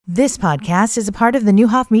This podcast is a part of the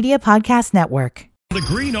Newhoff Media Podcast Network. The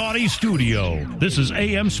Green Audi Studio. This is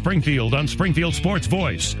AM Springfield on Springfield Sports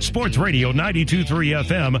Voice. Sports Radio 92.3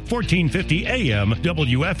 FM, 1450 AM,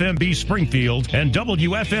 WFMB Springfield, and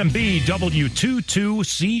WFMB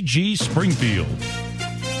W22CG Springfield.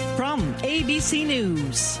 From ABC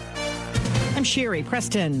News, I'm Sherry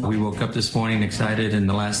Preston. We woke up this morning excited, and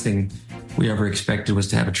the last thing we ever expected was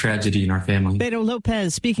to have a tragedy in our family. Beto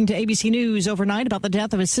Lopez speaking to ABC News overnight about the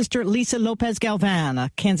death of his sister, Lisa Lopez Galvan, a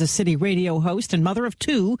Kansas City radio host and mother of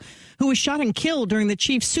two, who was shot and killed during the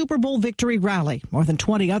Chiefs' Super Bowl victory rally. More than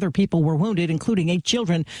 20 other people were wounded, including 8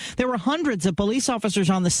 children. There were hundreds of police officers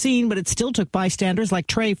on the scene, but it still took bystanders like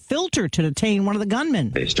Trey Filter to detain one of the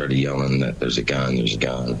gunmen. They started yelling that there's a gun.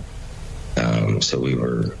 So we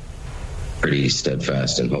were pretty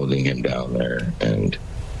steadfast in holding him down there and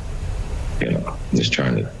just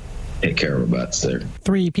trying to take care of our butts there.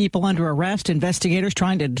 3 people under arrest. Investigators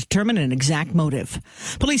trying to determine an exact motive.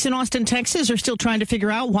 Police in Austin, Texas are still trying to figure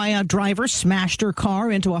out why a driver smashed her car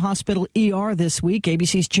into a hospital ER this week.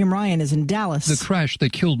 ABC's Jim Ryan is in Dallas. The crash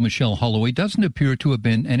that killed Michelle Holloway doesn't appear to have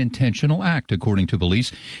been an intentional act, according to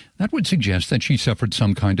police. That would suggest that she suffered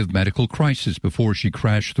some kind of medical crisis before she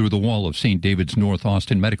crashed through the wall of St. David's North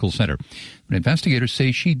Austin Medical Center. But investigators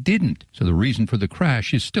say she didn't, so the reason for the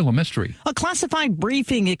crash is still a mystery. A classified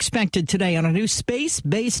briefing expected today on a new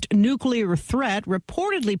space-based nuclear threat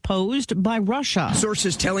reportedly posed by Russia.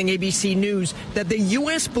 Sources telling ABC News that the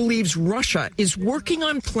U.S. believes Russia is working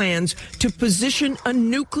on plans to position a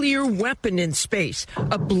nuclear weapon in space,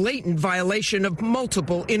 a blatant violation of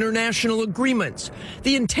multiple international agreements.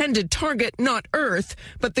 The intended target, not Earth,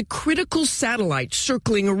 but the critical satellite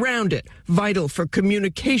circling around it, vital for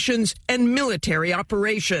communications and military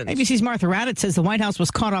operations. ABC's Martha Raddatz says the White House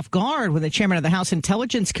was caught off guard when the chairman of the House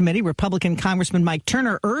Intelligence Committee, Republican Congressman Mike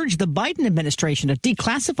Turner, urged the Biden administration to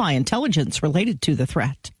declassify intelligence related to the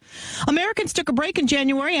threat. Americans took a break in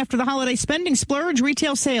January after the holiday spending splurge.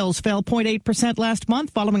 Retail sales fell 0.8% last month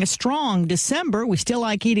following a strong December. We still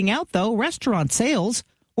like eating out, though. Restaurant sales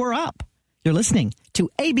were up. You're listening to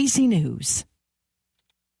ABC News.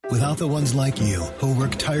 Without the ones like you who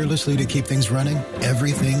work tirelessly to keep things running,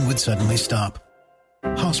 everything would suddenly stop.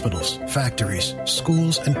 Hospitals, factories,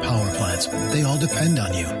 schools, and power plants, they all depend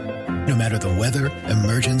on you. No matter the weather,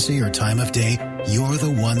 emergency, or time of day, you're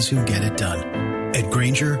the ones who get it done. At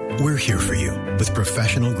Grainger, we're here for you with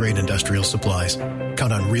professional-grade industrial supplies.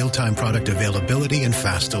 Count on real-time product availability and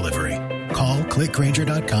fast delivery. Call, click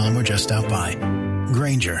Grainger.com, or just stop by.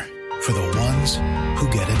 Grainger, for the ones who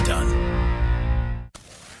get it done.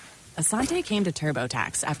 Asante came to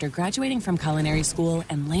TurboTax after graduating from culinary school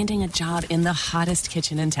and landing a job in the hottest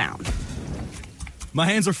kitchen in town. My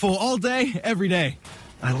hands are full all day, every day.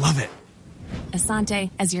 I love it. Asante,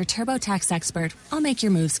 as your TurboTax expert, I'll make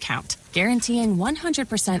your moves count, guaranteeing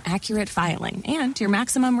 100% accurate filing and your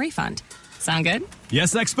maximum refund. Sound good?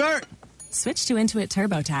 Yes, expert! Switch to Intuit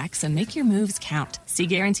TurboTax and make your moves count. See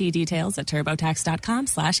guarantee details at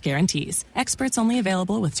turbotax.com/guarantees. Experts only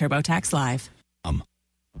available with TurboTax Live.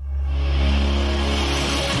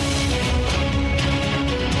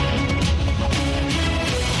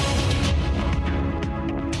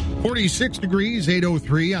 46 degrees,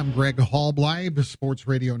 8:03. I'm Greg Hallbleib, Sports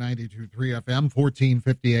Radio 92.3 FM,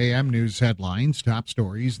 1450 AM news headlines, top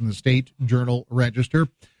stories in the State Journal Register.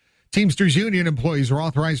 Teamsters Union employees were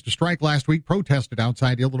authorized to strike last week, protested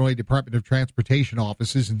outside Illinois Department of Transportation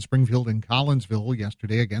offices in Springfield and Collinsville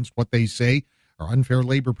yesterday against what they say are unfair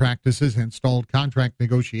labor practices and stalled contract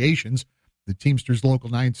negotiations. The Teamsters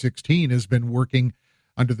Local 916 has been working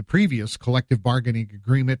under the previous collective bargaining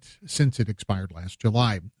agreement since it expired last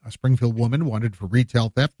July. A Springfield woman wanted for retail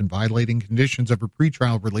theft and violating conditions of her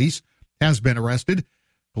pretrial release has been arrested.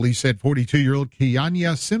 Police said 42-year-old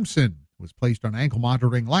Kianya Simpson was placed on ankle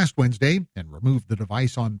monitoring last Wednesday and removed the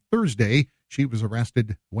device on Thursday. She was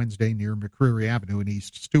arrested Wednesday near McCreary Avenue and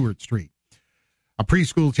East Stewart Street. A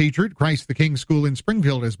preschool teacher at Christ the King School in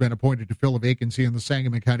Springfield has been appointed to fill a vacancy on the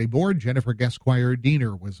Sangamon County Board. Jennifer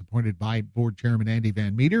Gesquire-Diener was appointed by Board Chairman Andy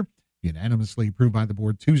Van Meter, unanimously approved by the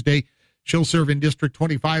board Tuesday. She'll serve in District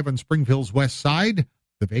 25 on Springfield's west side.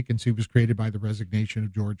 The vacancy was created by the resignation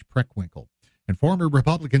of George Preckwinkle. And former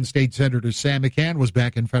Republican State Senator Sam McCann was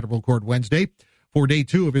back in federal court Wednesday for day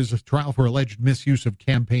 2 of his trial for alleged misuse of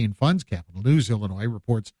campaign funds. Capital News Illinois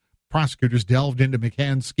reports prosecutors delved into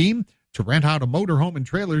McCann's scheme to rent out a motorhome and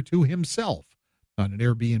trailer to himself on an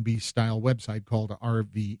Airbnb-style website called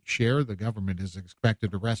RV Share. The government is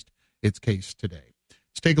expected to rest its case today.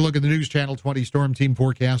 Let's take a look at the News Channel 20 Storm Team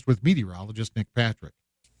forecast with meteorologist Nick Patrick.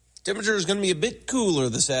 Temperature is going to be a bit cooler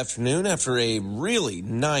this afternoon after a really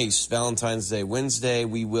nice Valentine's Day Wednesday.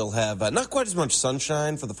 We will have not quite as much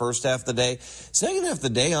sunshine for the first half of the day. Second half of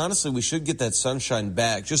the day, honestly, we should get that sunshine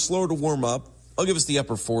back. Just slower to warm up. I'll give us the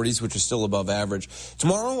upper 40s, which is still above average.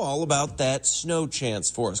 Tomorrow, all about that snow chance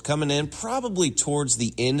for us. Coming in probably towards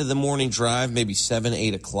the end of the morning drive, maybe 7,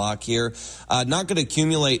 8 o'clock here. Not going to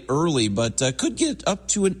accumulate early, but could get up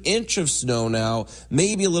to an inch of snow now.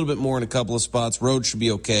 Maybe a little bit more in a couple of spots. Roads should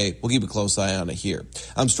be okay. We'll keep a close eye on it here.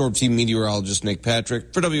 I'm Storm Team Meteorologist Nick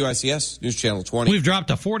Patrick for WICS News Channel 20. We've dropped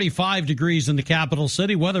to 45 degrees in the capital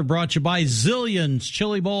city. Weather brought to you by Zillions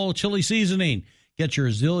Chili Bowl Chili Seasoning. Get your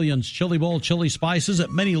Zillions Chili Bowl chili spices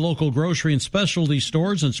at many local grocery and specialty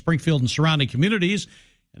stores in Springfield and surrounding communities.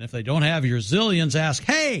 And if they don't have your Zillions, ask,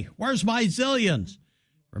 hey, where's my Zillions?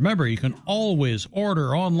 Remember, you can always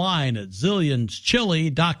order online at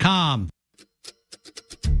zillionschili.com.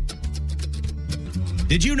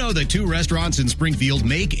 Did you know that 2 restaurants in Springfield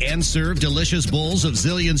make and serve delicious bowls of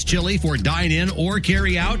Zillions chili for dine-in or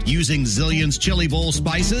carry-out using Zillions Chili Bowl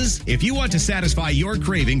spices? If you want to satisfy your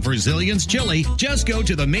craving for Zillions chili, just go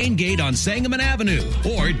to the main gate on Sangamon Avenue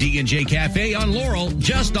or D&J Cafe on Laurel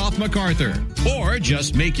just off MacArthur. Or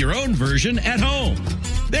just make your own version at home.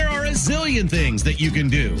 There are a zillion things that you can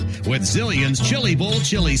do with Zillions Chili Bowl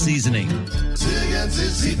chili seasoning. Zillions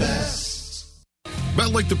is the best.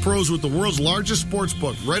 Bet like the pros with the world's largest sports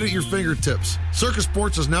book right at your fingertips. Circus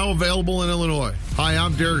Sports is now available in Illinois. Hi,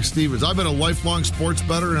 I'm Derek Stevens. I've been a lifelong sports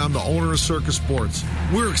bettor, and I'm the owner of Circus Sports.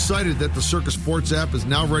 We're excited that the Circus Sports app is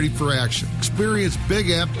now ready for action. Experience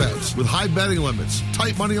big app bets with high betting limits,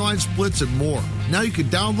 tight money line splits, and more. Now you can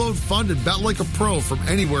download, fund, and bet like a pro from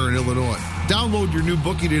anywhere in Illinois. Download your new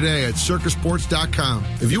bookie today at circusports.com.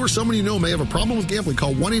 If you or someone you know may have a problem with gambling,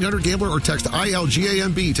 call 1-800-GAMBLER or text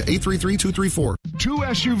ILGAMB to 833-234. 2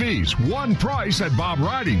 SUVs, one price at Bob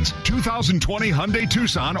Ridings. 2020 Hyundai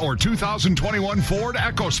Tucson or 2021 Ford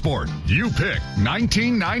EcoSport. You pick.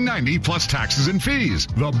 $19,990 plus taxes and fees.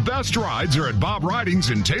 The best rides are at Bob Ridings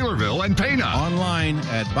in Taylorville and Pana. Online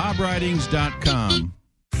at bobridings.com.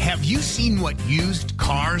 Have you seen what used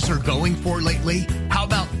cars are going for lately? How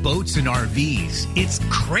about boats and RVs? It's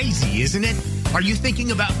crazy, isn't it? Are you thinking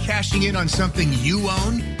about cashing in on something you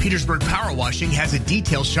own? Petersburg Power Washing has a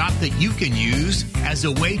detail shop that you can use as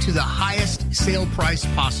a way to the highest sale price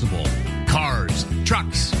possible. Cars,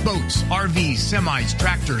 trucks, boats, RVs, semis,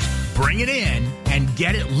 tractors. Bring it in and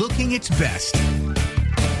get it looking its best.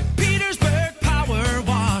 Petersburg Power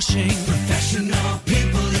Washing. Professional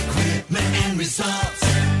people, equipment, and results.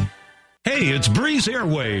 Hey, it's Breeze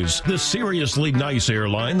Airways, the seriously nice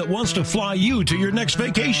airline that wants to fly you to your next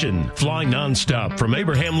vacation. Fly nonstop from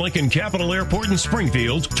Abraham Lincoln Capital Airport in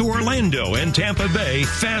Springfield to Orlando and Tampa Bay,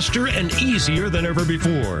 faster and easier than ever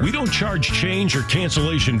before. We don't charge change or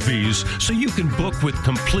cancellation fees, so you can book with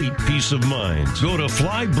complete peace of mind. Go to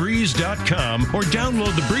flybreeze.com or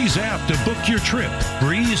download the Breeze app to book your trip.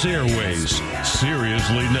 Breeze Airways,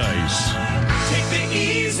 seriously nice. Take the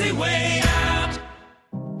easy way out.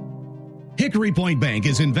 Hickory Point Bank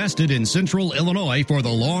is invested in Central Illinois for the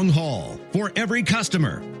long haul, for every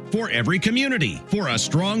customer, for every community, for a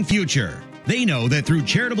strong future. They know that through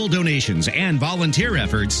charitable donations and volunteer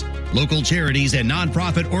efforts, local charities and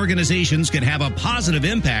nonprofit organizations can have a positive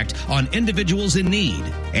impact on individuals in need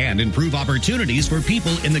and improve opportunities for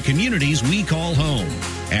people in the communities we call home.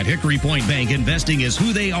 At Hickory Point Bank, investing is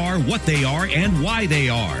who they are, what they are, and why they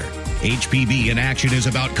are. HPB in Action is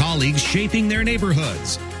about colleagues shaping their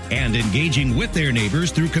neighborhoods and engaging with their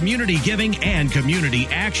neighbors through community giving and community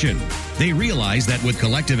action. They realize that with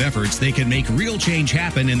collective efforts, they can make real change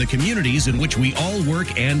happen in the communities in which we all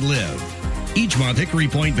work and live. Each month, Hickory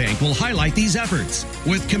Point Bank will highlight these efforts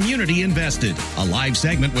with Community Invested, a live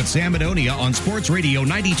segment with Sam Madonia on Sports Radio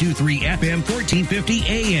 92.3 FM 1450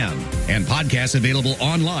 AM, and podcasts available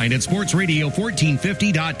online at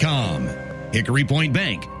sportsradio1450.com. Hickory Point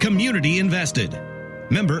Bank, Community Invested.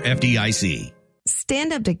 Member FDIC.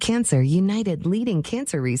 Stand Up to Cancer united leading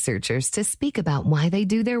cancer researchers to speak about why they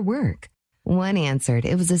do their work. One answered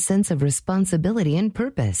it was a sense of responsibility and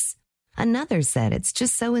purpose. Another said it's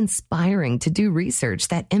just so inspiring to do research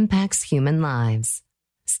that impacts human lives.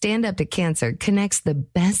 Stand Up to Cancer connects the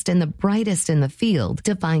best and the brightest in the field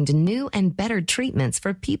to find new and better treatments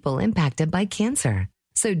for people impacted by cancer.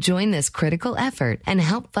 So join this critical effort and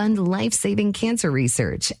help fund life-saving cancer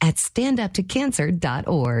research at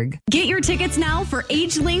standuptocancer.org. Get your tickets now for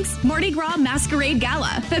AgeLink's Mardi Gras Masquerade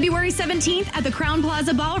Gala, February 17th at the Crown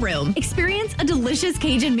Plaza Ballroom. Experience a delicious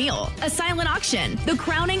Cajun meal, a silent auction, the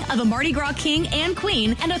crowning of a Mardi Gras king and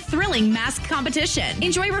queen, and a thrilling mask competition.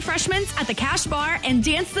 Enjoy refreshments at the Cash Bar and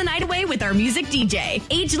dance the night away with our music DJ.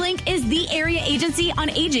 AgeLink is the area agency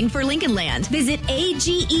on aging for Lincoln Land. Visit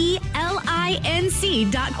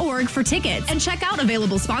AGELINC.org for tickets and check out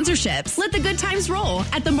available sponsorships. Let the good times roll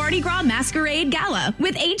at the Mardi Gras Masquerade Gala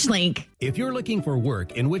with AgeLink. If you're looking for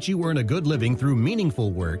work in which you earn a good living through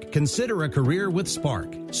meaningful work, consider a career with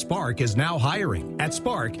Spark. Spark is now hiring. At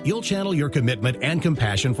Spark, you'll channel your commitment and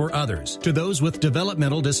compassion for others to those with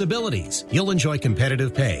developmental disabilities. You'll enjoy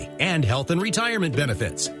competitive pay and health and retirement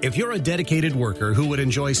benefits. If you're a dedicated worker who would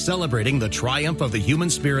enjoy celebrating the triumph of the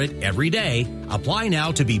human spirit every day, apply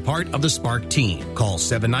now to be part of the Spark team. Call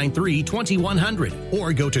 793-2100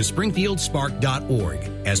 or go to springfieldspark.org,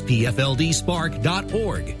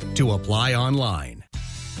 spfldspark.org to apply online.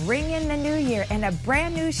 Ring in the new year in a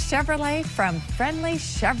brand new Chevrolet from Friendly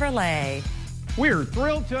Chevrolet. We're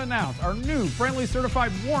thrilled to announce our new Friendly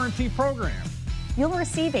Certified Warranty Program. You'll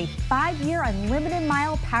receive a 5-year unlimited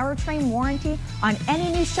mile powertrain warranty on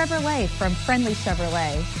any new Chevrolet from Friendly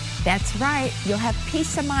Chevrolet. That's right. You'll have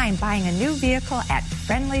peace of mind buying a new vehicle at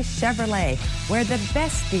Friendly Chevrolet, where the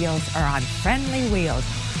best deals are on friendly wheels.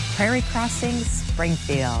 Prairie Crossing,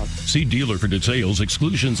 Springfield. See dealer for details.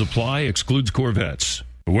 Exclusions apply. Excludes Corvettes.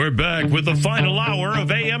 We're back with the final hour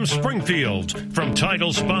of AM Springfield from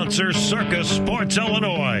title sponsor Circus Sports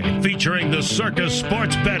Illinois, featuring the Circus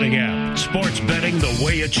Sports Betting app. Sports betting the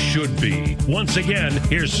way it should be. Once again,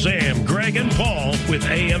 here's Sam, Greg, and Paul with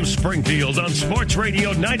AM Springfield on Sports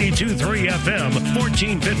Radio 92.3 FM,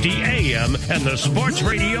 1450 AM, and the Sports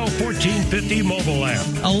Radio 1450 mobile app.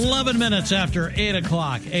 11 minutes after 8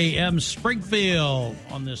 o'clock, AM Springfield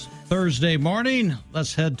on this Thursday morning.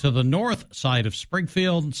 Let's head to the north side of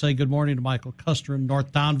Springfield and say good morning to Michael Custer in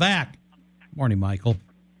Northtown Vac. Morning, Michael.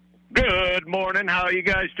 Good morning. How are you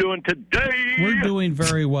guys doing today? We're doing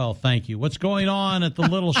very well, thank you. What's going on at the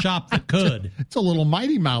little shop that could? It's a little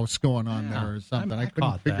Mighty Mouse going on there or something. I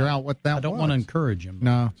couldn't figure out what that was. I don't want to encourage him.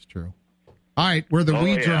 No, it's true. All right, where the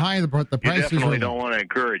weeds are high, the prices are low. You definitely don't want to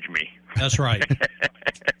encourage me. That's right.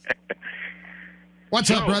 What's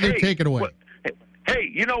up, brother? Take it away.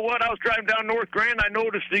 Hey, you know what? I was driving down North Grand. I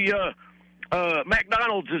noticed the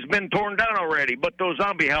McDonald's has been torn down already, but those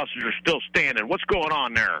zombie houses are still standing. What's going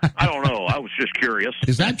on there? I don't know. I was just curious.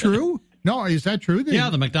 Is that true? No, is that true? Yeah,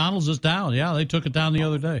 the McDonald's is down. Yeah, they took it down the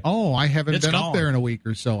other day. Oh, I haven't been up there in a week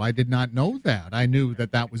or so. I did not know that. I knew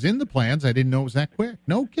that was in the plans. I didn't know it was that quick.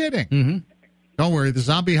 No kidding. Mm-hmm. Don't worry. The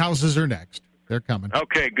zombie houses are next. They're coming.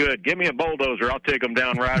 Okay, good. Give me a bulldozer. I'll take them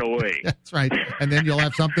down right away. That's right. And then you'll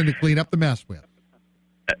have something to clean up the mess with.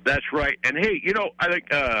 That's right. And, hey, you know, I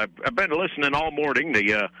think I've been listening all morning.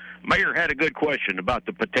 The mayor had a good question about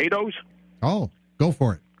the potatoes. Oh, go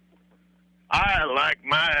for it. I like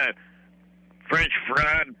my French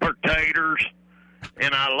fried potatoes,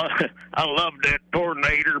 and I love that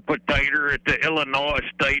tornado potato at the Illinois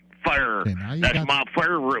State Fair. Okay, that's my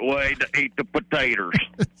favorite way to eat the potatoes.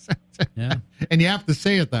 Yeah. And you have to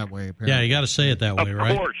say it that way, apparently. Yeah, you got to say it that way, right?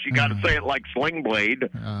 Of course. You got to say it like Sling Blade.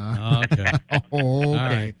 Okay. Okay.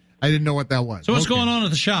 Right. I didn't know what that was. So what's going on at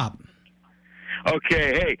the shop?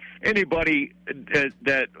 Okay, hey, anybody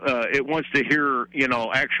that it wants to hear, you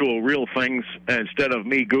know, actual real things instead of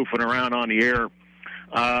me goofing around on the air,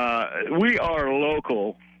 we are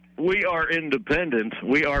local. We are independent.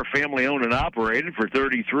 We are family-owned and operated for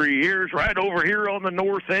 33 years right over here on the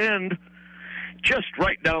north end, just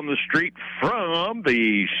right down the street from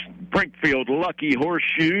the Springfield Lucky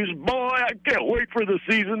Horseshoes. Boy, I can't wait for the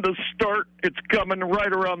season to start. It's coming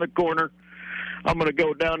right around the corner. I'm going to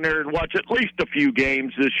go down there and watch at least a few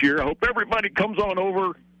games this year. I hope everybody comes on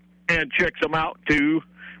over and checks them out, too.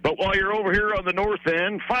 But while you're over here on the north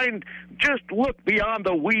end, just look beyond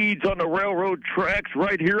the weeds on the railroad tracks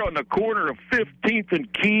right here on the corner of 15th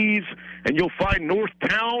and Keys, and you'll find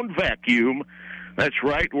Northtown Vacuum. That's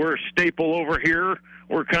right. We're a staple over here.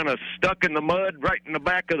 We're kind of stuck in the mud right in the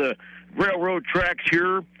back of the railroad tracks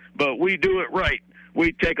here, but we do it right.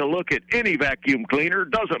 We take a look at any vacuum cleaner.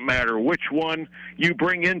 Doesn't matter which one you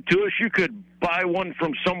bring into us. You could buy one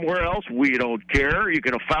from somewhere else. We don't care. You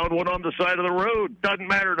could have found one on the side of the road. Doesn't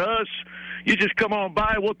matter to us. You just come on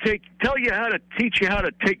by. We'll teach you how to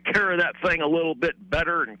take care of that thing a little bit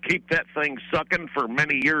better and keep that thing sucking for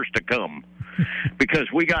many years to come.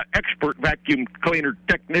 because we got expert vacuum cleaner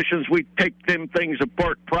technicians. We take them things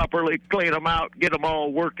apart properly, clean them out, get them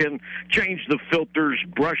all working, change the filters,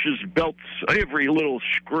 brushes, belts, every little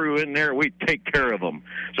screw in there. We take care of them.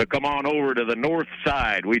 So come on over to the north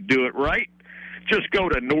side. We do it right. Just go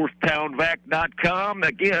to northtownvac.com.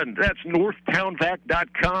 Again, that's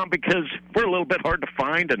northtownvac.com because we're a little bit hard to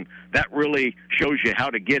find, and that really shows you how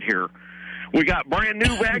to get here. We got brand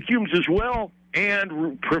new vacuums as well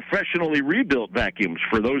and professionally rebuilt vacuums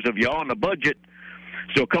for those of you on the budget.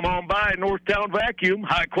 So come on by Northtown Vacuum,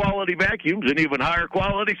 high-quality vacuums and even higher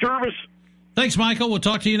quality service. Thanks, Michael. We'll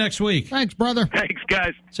talk to you next week. Thanks, brother. Thanks,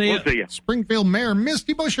 guys. See We'll see you. Springfield Mayor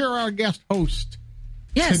Misty Buscher, our guest host.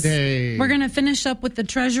 Yes, today. We're going to finish up with the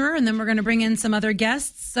treasurer, and then we're going to bring in some other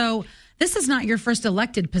guests. So this is not your first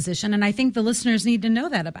elected position, and I think the listeners need to know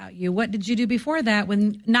that about you. What did you do before that,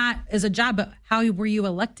 when not as a job, but how were you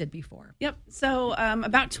elected before? Yep. So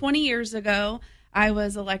about 20 years ago, I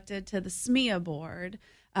was elected to the SMEA board.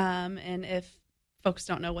 And if folks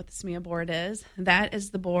don't know what the SMEA board is, that is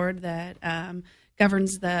the board that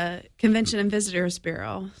governs the Convention and Visitors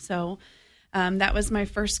Bureau. So that was my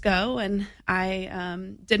first go, and I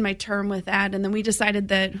did my term with that. And then we decided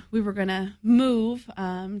that we were going to move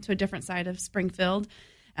to a different side of Springfield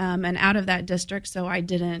and out of that district. So I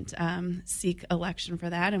didn't seek election for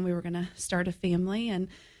that, and we were going to start a family. And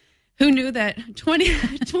who knew that 20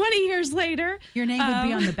 years later, your name would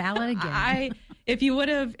be on the ballot again? If you would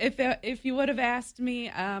have asked me,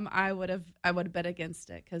 I would have bet against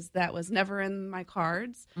it, because that was never in my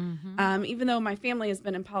cards. Mm-hmm. Even though my family has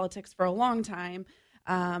been in politics for a long time,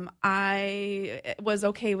 I was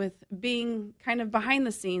okay with being kind of behind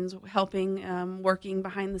the scenes, helping, working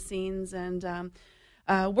behind the scenes, and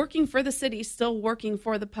working for the city, still working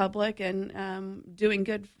for the public, and doing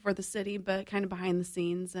good for the city, but kind of behind the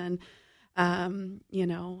scenes. And then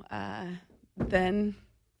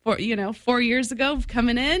 4 years ago,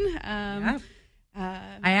 coming in, I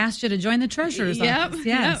asked you to join the treasurer's office.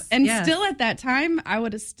 Yes, and still at that time, I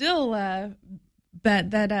would have still bet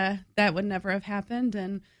that that would never have happened,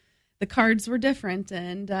 and the cards were different,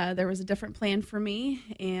 and there was a different plan for me,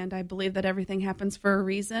 and I believe that everything happens for a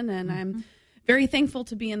reason, and I'm very thankful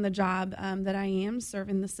to be in the job that I am,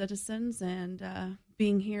 serving the citizens, and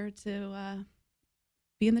being here to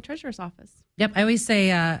be in the treasurer's office. Yep, I always say,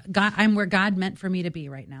 God, I'm where God meant for me to be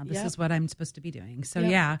right now. This is what I'm supposed to be doing. So,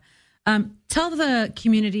 tell the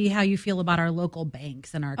community how you feel about our local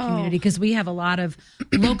banks in our community, because we have a lot of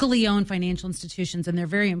locally owned financial institutions, and they're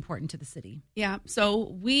very important to the city. Yeah,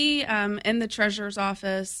 so we, in the treasurer's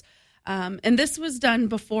office, and this was done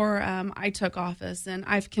before I took office, and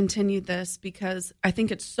I've continued this because I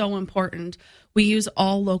think it's so important. We use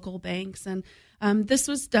all local banks, and this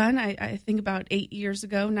was done, I think, about 9 years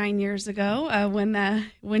ago,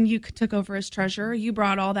 when you took over as treasurer. You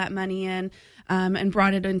brought all that money in and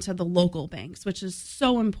brought it into the local banks, which is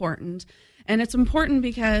so important. And it's important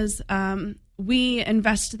because we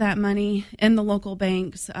invest that money in the local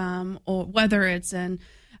banks, or whether it's in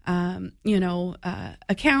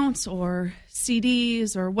accounts or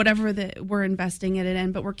CDs or whatever that we're investing it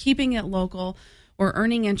in, but we're keeping it local. We're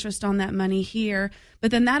earning interest on that money here,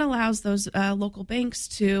 but then that allows those local banks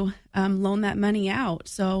to loan that money out.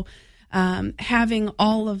 So having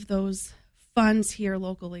all of those funds here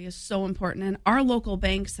locally is so important. And our local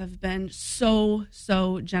banks have been so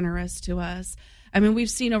generous to us. I mean,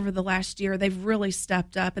 we've seen over the last year, they've really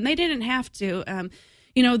stepped up, and they didn't have to.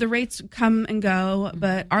 The rates come and go,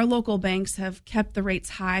 but our local banks have kept the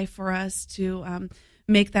rates high for us to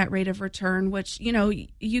make that rate of return, which,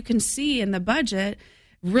 you can see in the budget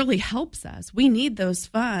really helps us. We need those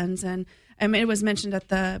funds. And I mean, it was mentioned at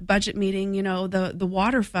the budget meeting, the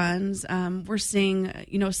water funds, we're seeing,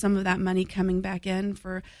 some of that money coming back in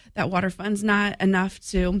for that water funds, not enough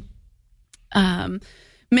to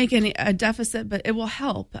make a deficit, but it will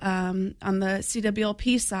help. On the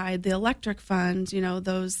CWLP side, the electric funds,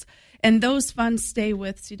 those funds stay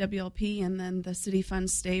with CWLP, and then the city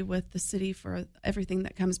funds stay with the city for everything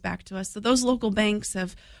that comes back to us. So those local banks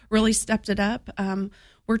have really stepped it up.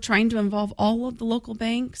 We're trying to involve all of the local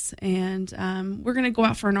banks, and we're going to go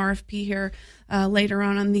out for an RFP here later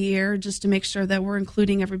on in the year just to make sure that we're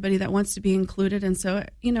including everybody that wants to be included. And so,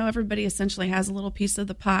 everybody essentially has a little piece of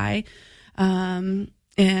the pie.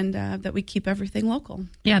 And that we keep everything local.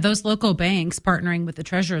 Yeah, those local banks partnering with the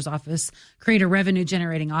treasurer's office create a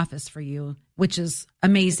revenue-generating office for you, which is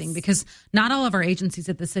amazing because not all of our agencies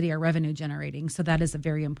at the city are revenue-generating, so that is a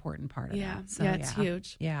very important part of that. So, it's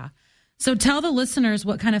huge. Yeah. So tell the listeners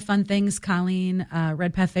what kind of fun things Colleen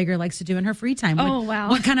Redpath Fager likes to do in her free time. Wow.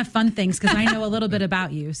 What kind of fun things? Because I know a little bit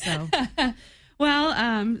about you. So,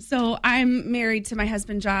 Well, so I'm married to my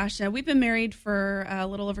husband, Josh. We've been married for a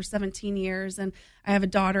little over 17 years, and I have a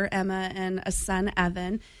daughter, Emma, and a son,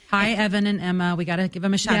 Evan. Hi, Evan and Emma. We got to give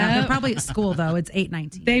them a shout out. They're probably at school, though. It's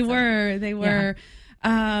 8:19. They were.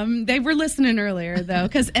 Yeah. They were listening earlier, though,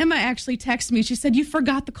 because Emma actually texted me. She said, "You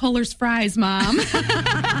forgot the Kohler's fries, Mom."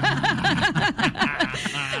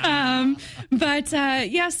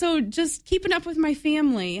 So just keeping up with my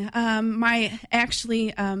family. My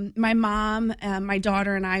mom, my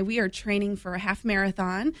daughter, and I, we are training for a half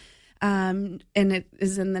marathon. And it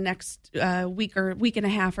is in the next week and a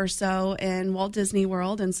half or so in Walt Disney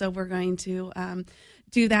World. And so we're going to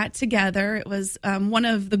do that together. It was one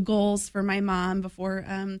of the goals for my mom before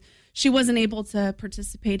she wasn't able to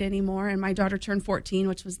participate anymore. And my daughter turned 14,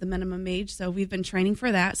 which was the minimum age. So we've been training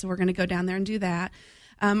for that. So we're going to go down there and do that.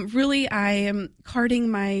 Really, I am carting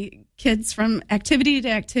my kids from activity to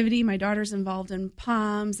activity. My daughter's involved in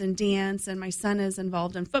POMs and dance, and my son is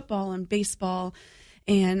involved in football and baseball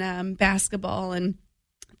and basketball. And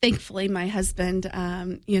thankfully, my husband,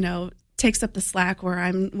 takes up the slack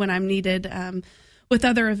when I'm needed with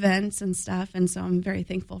other events and stuff. And so I'm very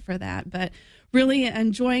thankful for that. But really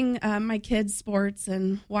enjoying my kids' sports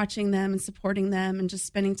and watching them and supporting them and just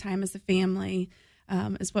spending time as a family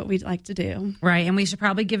is what we'd like to do. Right. And we should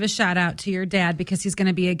probably give a shout out to your dad because he's going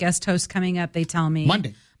to be a guest host coming up, they tell me.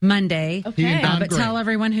 Monday. Okay. But tell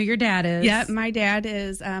everyone who your dad is. Yeah, my dad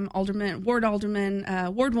is Ward 1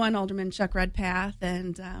 Alderman Chuck Redpath,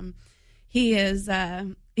 and he's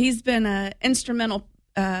been an instrumental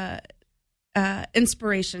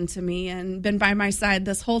inspiration to me and been by my side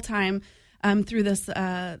this whole time through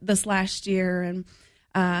this last year, and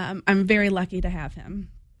I'm very lucky to have him.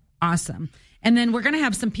 Awesome. And then we're going to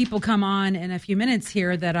have some people come on in a few minutes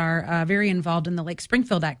here that are very involved in the Lake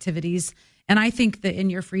Springfield activities. And I think that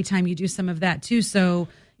in your free time, you do some of that too. So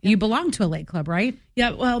you belong to a lake club, right?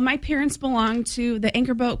 Yeah. Well, my parents belong to the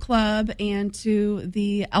Anchor Boat Club and to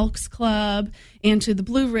the Elks Club and to the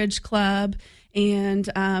Blue Ridge Club. And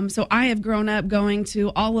so I have grown up going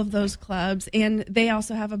to all of those clubs, and they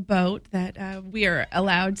also have a boat that we are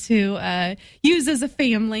allowed to use as a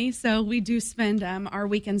family. So we do spend our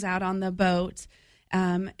weekends out on the boat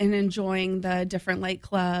and enjoying the different lake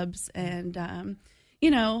clubs and,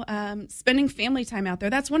 spending family time out there.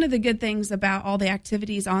 That's one of the good things about all the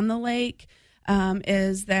activities on the lake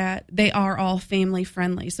is that they are all family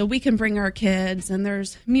friendly. So we can bring our kids, and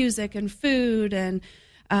there's music and food, and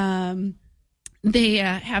they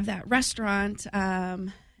have that restaurant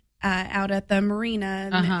out at the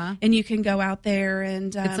marina, and you can go out there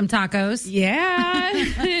and get some tacos. Yeah,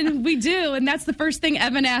 and we do, and that's the first thing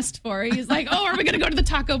Evan asked for. He's like, "Oh, are we going to go to the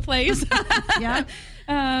taco place?" Yeah.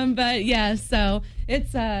 But yeah, so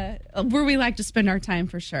it's where we like to spend our time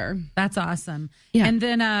for sure. That's awesome. Yeah. And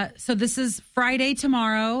then, so this is Friday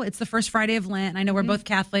tomorrow. It's the first Friday of Lent. I know we're both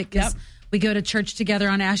Catholic. Yep. We go to church together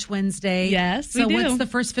on Ash Wednesday. Yes, we do. So what's the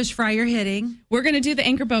first fish fry you're hitting? We're going to do the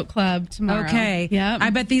Anchor Boat Club tomorrow. Okay. Yeah.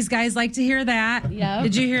 I bet these guys like to hear that. Yeah.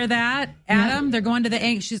 Did you hear that, Adam? Yep. They're going to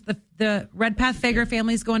the Redpath Fager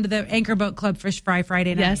family's going to the Anchor Boat Club fish fry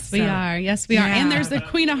Friday night. Yes, we are. Yes, we are. And there's the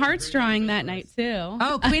Queen of Hearts drawing that night too.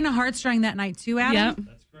 Oh, Queen of Hearts drawing that night too, Adam? Yep.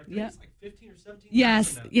 That's correct. Yep. It's like 15 or 17.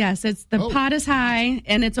 Yes. It's the pot is high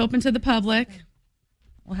and it's open to the public.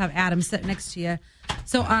 We'll have Adam sit next to you.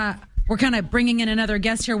 So, we're kind of bringing in another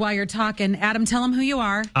guest here while you're talking. Adam, tell them who you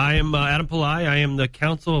are. I am Adam Pillai. I am the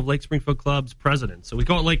Council of Lake Springfield Club's president. So we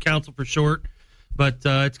call it Lake Council for short, but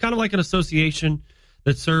it's kind of like an association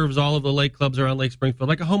that serves all of the lake clubs around Lake Springfield,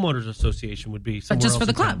 like a homeowners association would be. But just for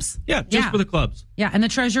the clubs. Yeah, just for the clubs. Yeah, and the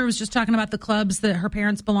treasurer was just talking about the clubs that her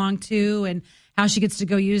parents belong to and how she gets to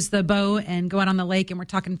go use the boat and go out on the lake, and we're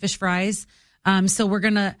talking fish fries.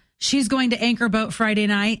 So she's going to Anchor Boat Friday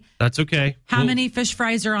night. That's okay. How many fish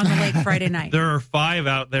fries are on the lake Friday night? There are 5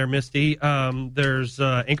 out there, Misty. There's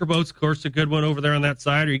Anchor Boats, of course, a good one over there on that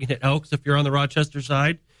side, or you can hit Elks if you're on the Rochester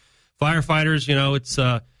side. Firefighters,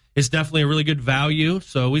 it's definitely a really good value.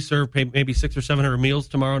 So we serve maybe 600 or 700 meals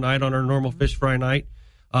tomorrow night on our normal fish fry night.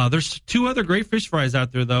 There's 2 other great fish fries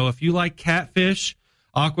out there, though. If you like catfish,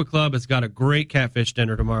 Aqua Club has got a great catfish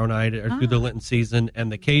dinner tomorrow night through the Lenten season,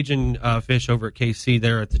 and the Cajun fish over at KC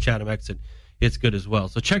there at the Chatham exit, it's good as well.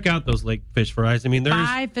 So check out those lake fish fries. I mean, there's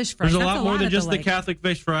 5 fish fries. There's a lot more than just the Catholic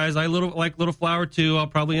fish fries. I like Little Flower too. I'll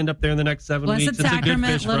probably end up there in the next 7 weeks. Blessed It's Sacrament, a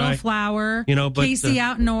good fish Little fry. Flower, But Casey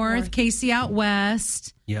out north, Casey out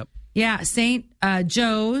west. Yep. Yeah, St.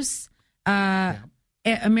 Joe's.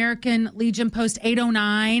 American Legion Post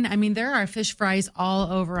 809. I mean, there are fish fries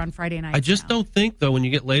all over on Friday nights. I just don't think, though, when you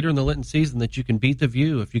get later in the Lenten season, that you can beat the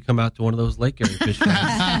view if you come out to one of those lake area fish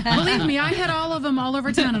fries. Believe me, I had all of them all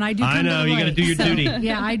over town, and I do come I know, to the you got to lake, do your so, duty.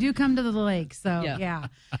 Yeah, I do come to the lake, so yeah.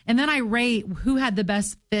 And then I rate who had the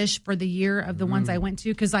best fish for the year of the ones I went to,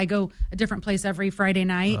 because I go a different place every Friday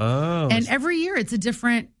night. Oh. And every year it's a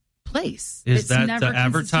different place. Is It's that never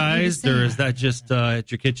advertised, consistently the or same. is that just at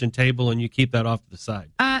your kitchen table and you keep that off to the side?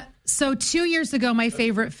 So 2 years ago, my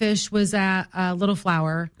favorite fish was at Little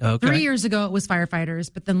Flower. Okay. 3 years ago, it was Firefighters.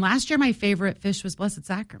 But then last year, my favorite fish was Blessed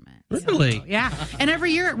Sacrament. Really? So, yeah. And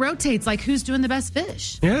every year it rotates, like who's doing the best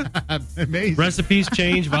fish. Yeah. Amazing. Recipes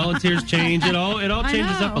change, volunteers change. It all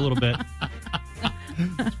changes up a little bit.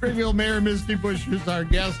 Springfield Mayor Misty Bush is our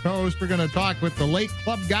guest host. We're going to talk with the Lake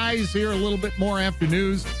Club guys here a little bit more after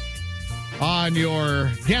news on your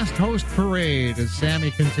guest host parade as Sammy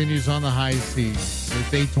continues on the high seas. It's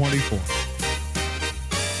 8:24.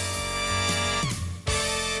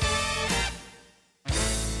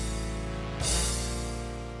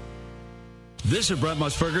 This is Brett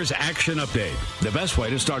Musburger's Action Update. The best way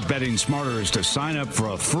to start betting smarter is to sign up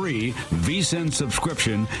for a free VSiN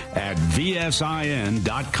subscription at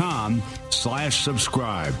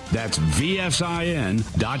vsin.com/subscribe. That's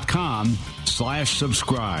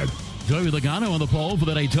vsin.com/subscribe. Joey Logano on the pole for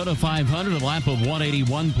the Daytona 500, a lap of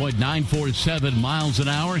 181.947 miles an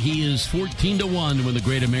hour. He is 14-1 to win the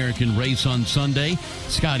Great American Race on Sunday.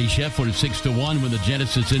 Scotty Scheffler 6-1 win the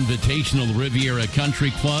Genesis Invitational Riviera Country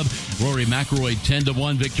Club. Rory McIlroy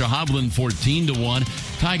 10-1. Victor Hovland 14-1.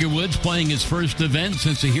 Tiger Woods playing his first event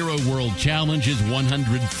since the Hero World Challenge is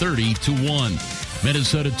 130-1.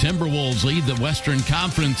 Minnesota Timberwolves lead the Western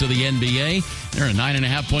Conference of the NBA. They're a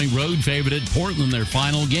 9.5-point road favorite at Portland, their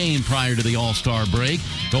final game prior to the All-Star break.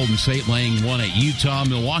 Golden State laying 1 at Utah.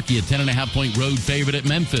 Milwaukee, a 10.5-point road favorite at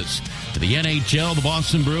Memphis. To the NHL, the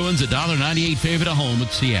Boston Bruins, a $1.98 favorite at home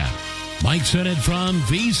at Seattle. Mike Sennett from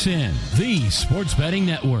VSiN, the Sports Betting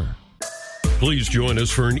Network. Please join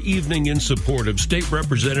us for an evening in support of State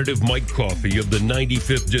Representative Mike Coffey of the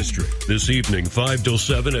 95th District. This evening, 5 till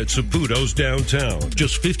 7 at Saputo's downtown.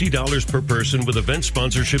 Just $50 per person with event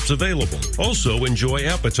sponsorships available. Also, enjoy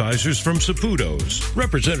appetizers from Saputo's.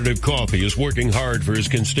 Representative Coffey is working hard for his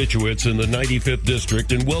constituents in the 95th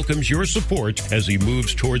District and welcomes your support as he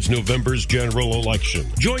moves towards November's general election.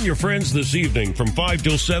 Join your friends this evening from 5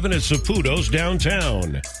 till 7 at Saputo's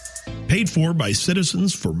downtown. Paid for by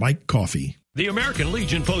Citizens for Mike Coffey. The American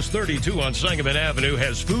Legion Post 32 on Sangamon Avenue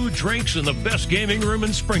has food, drinks, and the best gaming room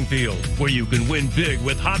in Springfield, where you can win big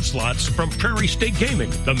with hot slots from Prairie State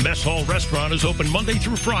Gaming. The Mess Hall restaurant is open Monday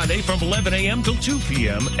through Friday from 11 a.m. till 2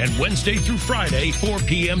 p.m. and Wednesday through Friday, 4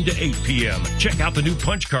 p.m. to 8 p.m. Check out the new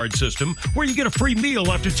punch card system, where you get a free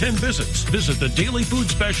meal after 10 visits. Visit the daily food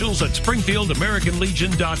specials at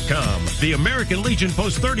SpringfieldAmericanLegion.com. The American Legion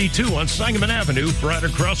Post 32 on Sangamon Avenue, right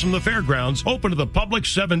across from the fairgrounds, open to the public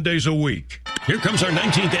 7 days a week. Here comes our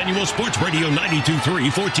 19th annual Sports Radio 92.3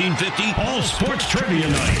 1450 All Sports Trivia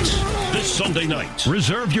Night. This Sunday night,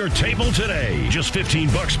 reserve your table today. Just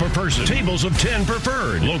 $15 per person. Tables of 10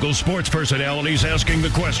 preferred. Local sports personalities asking the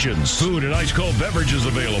questions. Food and ice cold beverages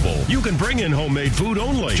available. You can bring in homemade food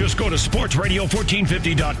only. Just go to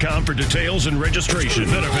sportsradio1450.com for details and registration.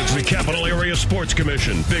 Benefits the Capital Area Sports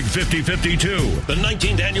Commission. Big 5052. The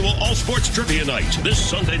 19th annual All Sports Trivia Night. This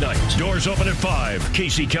Sunday night. Doors open at 5.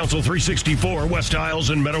 Casey Council 364 West Isles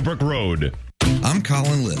and Meadowbrook Road. I'm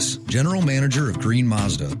Colin Liss, General Manager of Green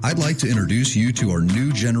Mazda. I'd like to introduce you to our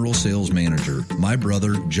new General Sales Manager, my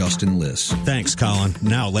brother, Justin Liss. Thanks, Colin.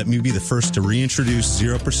 Now, let me be the first to reintroduce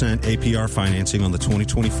 0% APR financing on the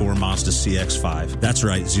 2024 Mazda CX-5. That's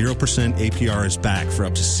right, 0% APR is back for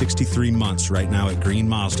up to 63 months right now at Green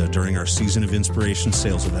Mazda during our Season of Inspiration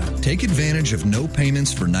sales event. Take advantage of no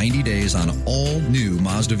payments for 90 days on all new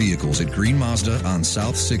Mazda vehicles at Green Mazda on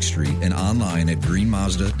South 6th Street and online at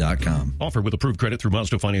greenmazda.com. Offer with approved credit through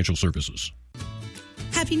Mazda Financial Services.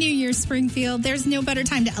 Happy New Year, Springfield. There's no better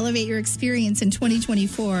time to elevate your experience in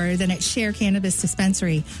 2024 than at Share Cannabis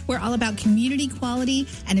Dispensary. We're all about community quality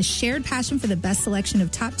and a shared passion for the best selection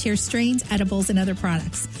of top-tier strains, edibles, and other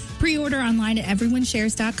products. Pre-order online at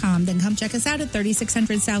everyoneshares.com, then come check us out at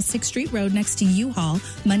 3600 South 6th Street Road next to U-Haul,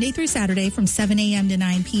 Monday through Saturday from 7 a.m. to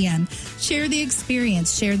 9 p.m. Share the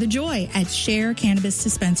experience, share the joy at Share Cannabis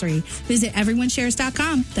Dispensary. Visit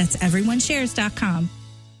everyoneshares.com. That's everyoneshares.com.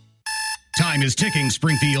 Time is ticking,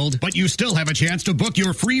 Springfield, but you still have a chance to book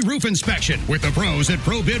your free roof inspection with the pros at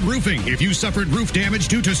ProBid Roofing. If you suffered roof damage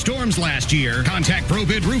due to storms last year, contact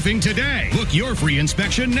ProBid Roofing today. Book your free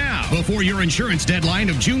inspection now before your insurance deadline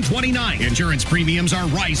of June 29. Insurance premiums are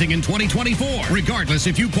rising in 2024, regardless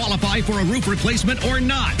if you qualify for a roof replacement or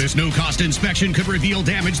not. This no-cost inspection could reveal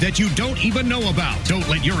damage that you don't even know about. Don't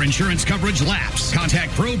let your insurance coverage lapse.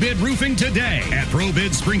 Contact ProBid Roofing today at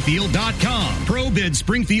ProBidSpringfield.com.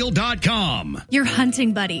 ProBidSpringfield.com. Your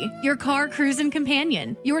hunting buddy, your car cruising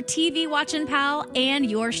companion, your TV watching pal, and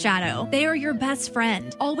your shadow. They are your best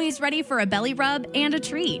friend, always ready for a belly rub and a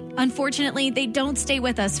treat. Unfortunately, they don't stay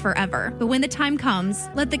with us forever. But when the time comes,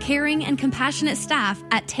 let the caring and compassionate staff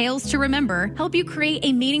at Tales to Remember help you create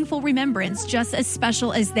a meaningful remembrance just as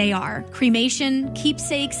special as they are. Cremation,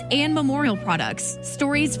 keepsakes, and memorial products.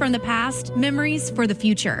 Stories from the past, memories for the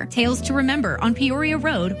future. Tales to Remember on Peoria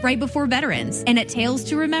Road, right before Veterans, and at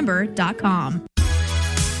talestoremember.com.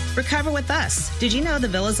 Recover with Us. Did you know the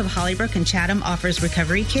Villas of Hollybrook and Chatham offers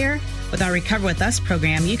recovery care? With our Recover with Us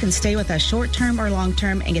program, you can stay with us short-term or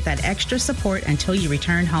long-term and get that extra support until you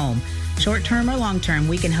return home. Short-term or long-term,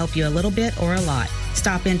 we can help you a little bit or a lot.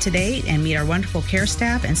 Stop in today and meet our wonderful care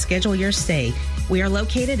staff and schedule your stay. We are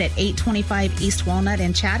located at 825 East Walnut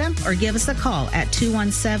in Chatham, or give us a call at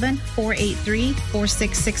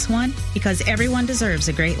 217-483-4661, because everyone deserves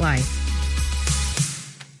a great life.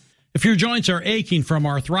 If your joints are aching from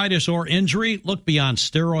arthritis or injury, look beyond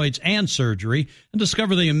steroids and surgery and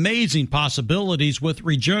discover the amazing possibilities with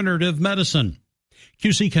regenerative medicine.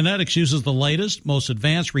 QC Kinetics uses the latest, most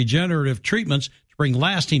advanced regenerative treatments to bring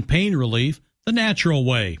lasting pain relief the natural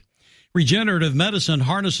way. Regenerative medicine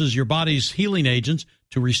harnesses your body's healing agents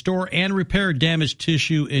to restore and repair damaged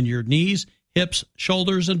tissue in your knees, hips,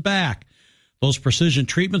 shoulders, and back. Those precision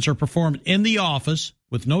treatments are performed in the office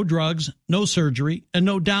with no drugs, no surgery, and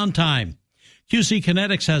no downtime. QC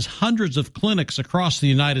Kinetics has hundreds of clinics across the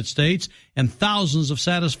United States and thousands of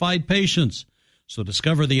satisfied patients. So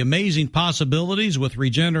discover the amazing possibilities with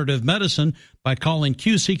regenerative medicine by calling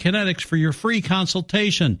QC Kinetics for your free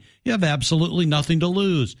consultation. You have absolutely nothing to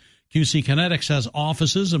lose. QC Kinetics has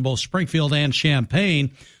offices in both Springfield and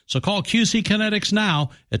Champaign. So call QC Kinetics now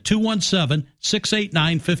at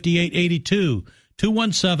 217-689-5882.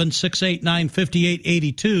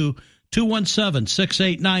 217-689-5882.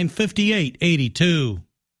 217-689-5882.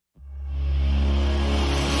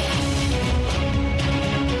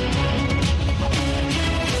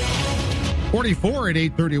 .44 at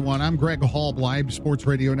 8:31. I'm Greg Hallbleib, Sports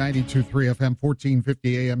Radio 92.3 FM,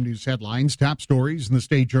 1450 AM News headlines. Top stories in the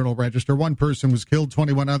State Journal Register. One person was killed,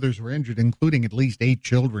 21 others were injured, including at least 8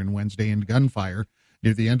 children Wednesday in gunfire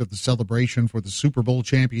near the end of the celebration for the Super Bowl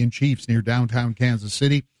champion Chiefs near downtown Kansas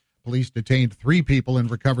City. Police detained 3 people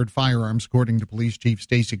and recovered firearms, according to Police Chief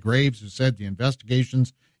Stacey Graves, who said the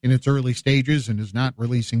investigation's in its early stages and is not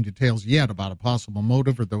releasing details yet about a possible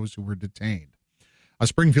motive or those who were detained. A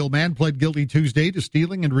Springfield man pled guilty Tuesday to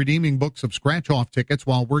stealing and redeeming books of scratch-off tickets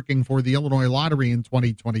while working for the Illinois Lottery in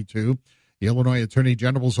 2022. The Illinois Attorney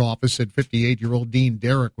General's office said 58-year-old Dean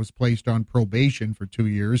Derrick was placed on probation for 2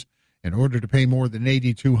 years in order to pay more than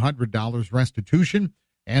 $8,200 restitution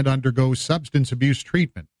and undergo substance abuse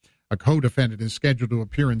treatment. A co-defendant is scheduled to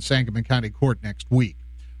appear in Sangamon County Court next week.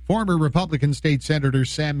 Former Republican State Senator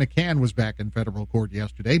Sam McCann was back in federal court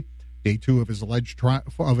yesterday. Day 2 of his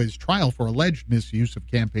trial for alleged misuse of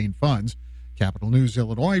campaign funds. Capital News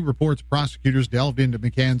Illinois reports prosecutors delved into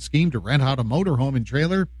McCann's scheme to rent out a motorhome and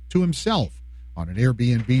trailer to himself on an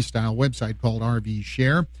Airbnb-style website called RV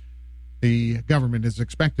Share. The government is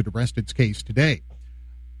expected to rest its case today.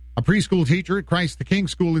 A preschool teacher at Christ the King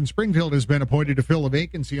School in Springfield has been appointed to fill a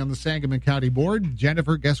vacancy on the Sangamon County Board.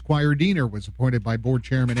 Jennifer Gesquire-Diener was appointed by Board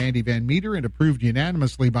Chairman Andy Van Meter and approved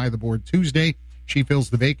unanimously by the board Tuesday. She fills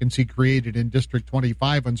the vacancy created in District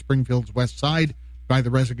 25 on Springfield's west side by the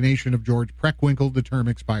resignation of George Preckwinkle. The term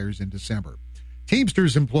expires in December.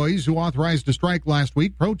 Teamsters employees who authorized a strike last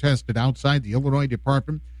week protested outside the Illinois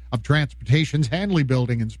Department of Transportation's Hanley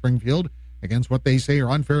building in Springfield against what they say are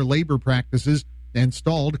unfair labor practices and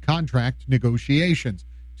stalled contract negotiations.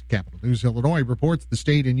 Capital News Illinois reports the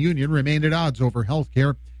state and union remain at odds over health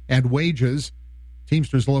care and wages.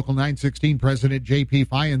 Teamsters Local 916 President J.P.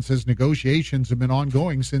 Fyan says negotiations have been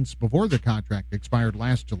ongoing since before the contract expired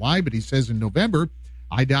last July, but he says in November,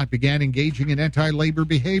 IDOT began engaging in anti-labor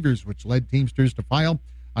behaviors, which led Teamsters to file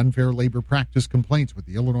unfair labor practice complaints with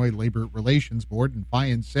the Illinois Labor Relations Board, and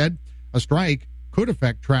Fyan said a strike could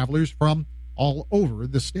affect travelers from all over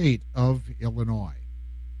the state of Illinois.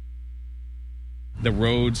 The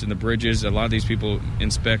roads and the bridges, a lot of these people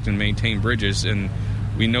inspect and maintain bridges, and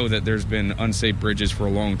we know that there's been unsafe bridges for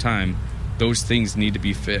a long time. those things need to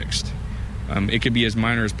be fixed. It could be as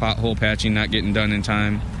minor as pothole patching not getting done in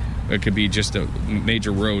time. It could be just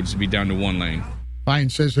major roads to be down to one lane. Fine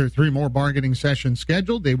says there are 3 more bargaining sessions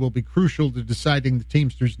scheduled. They will be crucial to deciding the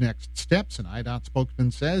Teamsters' next steps, and IDOT spokesman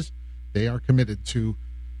says they are committed to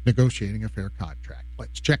negotiating a fair contract.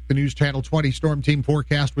 Let's check the News Channel 20 Storm Team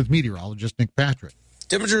forecast with meteorologist Nick Patrick.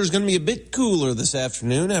 Temperature is going to be a bit cooler this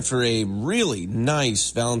afternoon after a really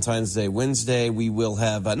nice Valentine's Day Wednesday. We will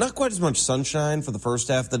have not quite as much sunshine for the first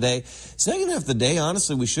half of the day. Second half of the day,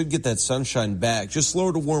 honestly, we should get that sunshine back. Just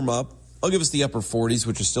slower to warm up. I'll give us the upper 40s,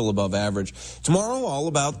 which is still above average. Tomorrow, all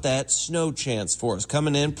about that snow chance for us.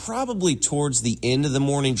 Coming in probably towards the end of the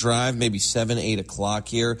morning drive, maybe 7, 8 o'clock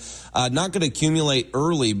here. Not going to accumulate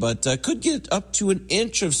early, but could get up to an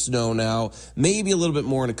inch of snow now. Maybe a little bit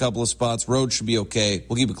more in a couple of spots. Roads should be okay.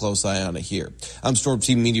 We'll keep a close eye on it here. I'm Storm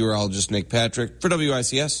Team meteorologist Nick Patrick for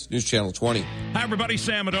WICS News Channel 20. Hi, everybody.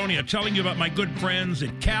 Sam Adonia telling you about my good friends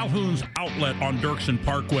at Calhoun's Outlet on Dirksen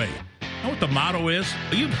Parkway. Know what the motto is?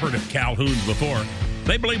 You've heard of Calhoun's before.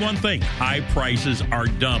 They believe one thing: high prices are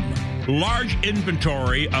dumb. Large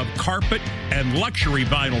inventory of carpet and luxury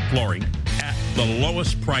vinyl flooring at the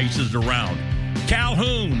lowest prices around.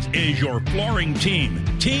 Calhoun's is your flooring team.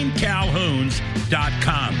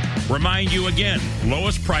 TeamCalhouns.com. Remind you again,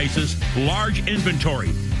 lowest prices, large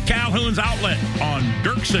inventory. Calhoun's Outlet on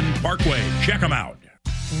Dirksen Parkway. Check them out.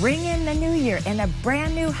 Ring in the new year in a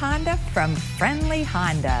brand new Honda from Friendly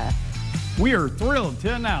Honda. We are thrilled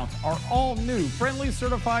to announce our all-new Friendly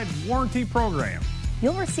Certified Warranty Program.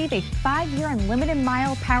 You'll receive a 5-year unlimited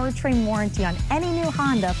mile powertrain warranty on any new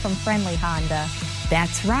Honda from Friendly Honda.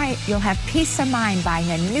 That's right. You'll have peace of mind buying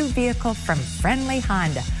a new vehicle from Friendly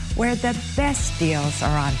Honda, where the best deals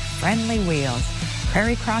are on friendly wheels.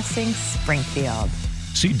 Prairie Crossing, Springfield.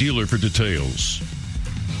 See dealer for details.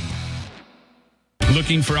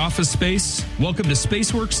 Looking for office space? Welcome to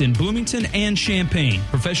Spaceworks in Bloomington and Champaign.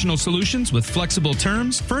 Professional solutions with flexible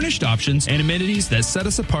terms, furnished options, and amenities that set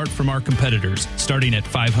us apart from our competitors. Starting at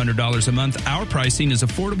 $500 a month, our pricing is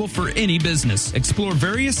affordable for any business. Explore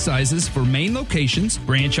various sizes for main locations,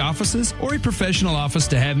 branch offices, or a professional office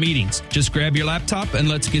to have meetings. Just grab your laptop and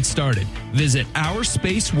let's get started. Visit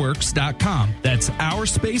ourspaceworks.com. That's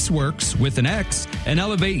ourspaceworks with an X, and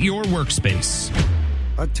elevate your workspace.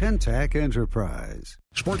 A Tentac enterprise.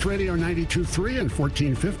 Sports Radio 92.3 and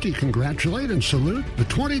 1450 congratulate and salute the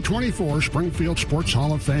 2024 Springfield Sports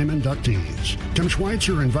Hall of Fame inductees. Tim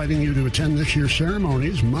Schweitzer inviting you to attend this year's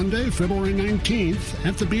ceremonies Monday, February 19th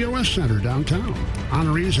at the BOS Center downtown.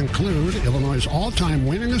 Honorees include Illinois' all-time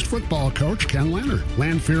winningest football coach Ken Leonard,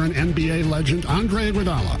 Lanphier and NBA legend Andre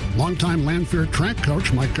Iguodala, longtime Lanphier track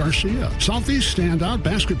coach Mike Garcia, Southeast standout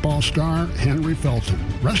basketball star Henry Felton,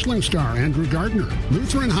 wrestling star Andrew Gardner,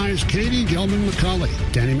 Lutheran High's Katie Gilman-McCulley,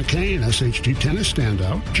 Danny McCain, SHG tennis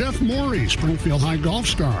standout, Jeff Morey, Springfield High golf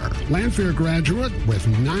star, Lanphier graduate with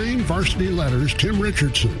 9 varsity letters, Tim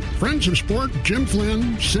Richardson, Friends of Sport, Jim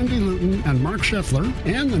Flynn, Cindy Luton, and Mark Scheffler,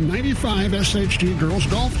 and the 95 SHG girls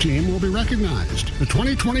golf team will be recognized. The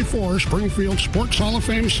 2024 Springfield Sports Hall of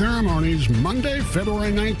Fame ceremonies Monday,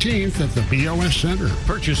 February 19th at the BOS Center.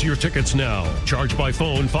 Purchase your tickets now. Charge by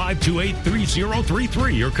phone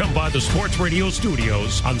 528-3033 or come by the Sports Radio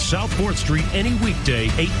Studios on South 4th Street any weekday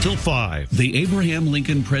 8 till 5. The Abraham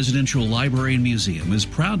Lincoln Presidential Library and Museum is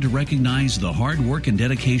proud to recognize the hard work and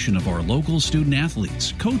dedication of our local student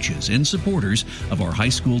athletes, coaches, and supporters of our high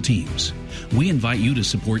school teams. We invite you to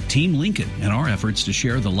support Team Lincoln and our efforts to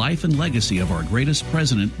share the life and legacy of our greatest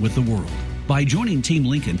president with the world. By joining Team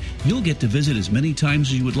Lincoln, you'll get to visit as many times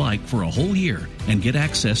as you would like for a whole year and get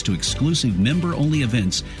access to exclusive member-only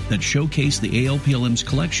events that showcase the ALPLM's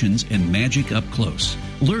collections and magic up close.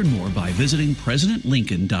 Learn more by visiting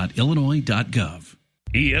presidentlincoln.illinois.gov.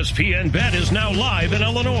 ESPN Bet is now live in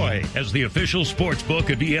Illinois. As the official sports book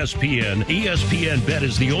of ESPN, ESPN Bet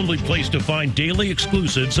is the only place to find daily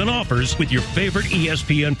exclusives and offers with your favorite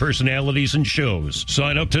ESPN personalities and shows.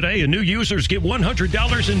 Sign up today and new users get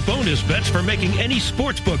 $100 in bonus bets for making any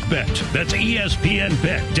sportsbook bet. That's ESPN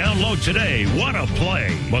Bet. Download today. What a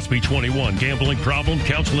play. Must be 21. Gambling problem?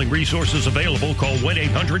 Counseling resources available. Call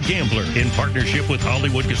 1-800-GAMBLER. In partnership with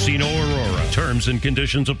Hollywood Casino Aurora. Terms and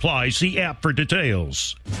conditions apply. See app for details.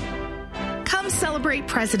 Come celebrate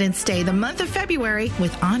President's Day the month of February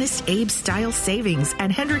with Honest Abe-style savings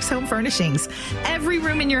at Hendricks Home Furnishings. Every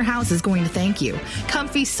room in your house is going to thank you.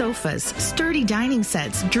 Comfy sofas, sturdy dining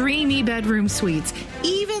sets, dreamy bedroom suites,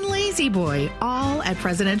 even Lazy Boy, all at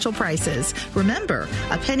presidential prices. Remember,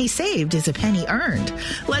 a penny saved is a penny earned.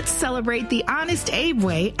 Let's celebrate the Honest Abe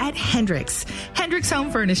way at Hendricks. Hendricks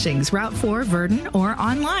Home Furnishings, Route 4, Verdon, or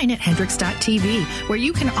online at hendricks.tv, where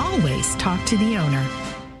you can always talk to the owner.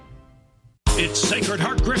 It's Sacred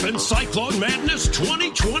Heart Griffin Cyclone Madness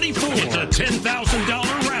 2024. It's a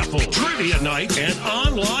 $10,000 raffle, trivia night, and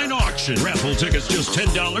online auction. Raffle tickets just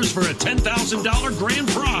 $10 for a $10,000 grand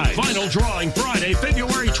prize. Final drawing Friday,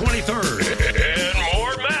 February 23rd. And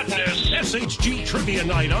more madness. SHG Trivia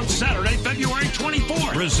Night on Saturday, February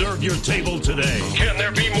 24th. Reserve your table today. Can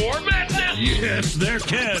there be more madness? Yes, there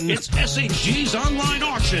can. It's SHG's online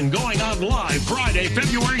auction going on live Friday,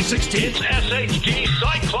 February 16th. It's SHG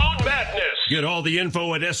Cyclone Madness. Get all the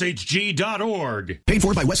info at shg.org. Paid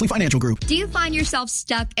for by Wesley Financial Group. Do you find yourself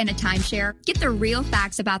stuck in a timeshare? Get the real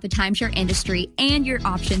facts about the timeshare industry and your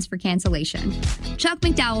options for cancellation. Chuck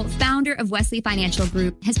McDowell, founder of Wesley Financial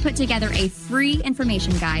Group, has put together a free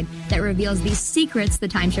information guide that reveals the secrets the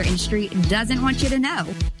timeshare industry doesn't want you to know,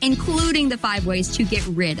 including the 5 ways to get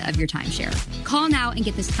rid of your timeshare. Call now and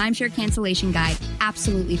get this timeshare cancellation guide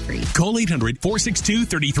absolutely free. Call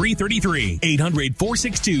 800-462-3333.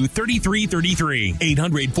 800-462-3333.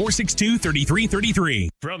 800-462-3333.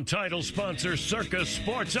 From title sponsor Circus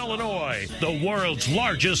Sports Illinois, the world's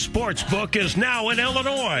largest sports book is now in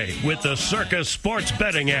Illinois with the Circus Sports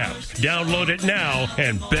Betting app. Download it now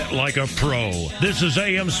and bet like a pro. This is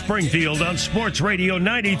AM Springfield on Sports Radio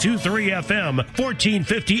 92.3 FM,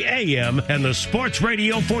 1450 AM, and the Sports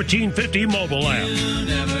Radio 1450 mobile app.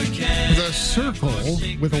 The Circle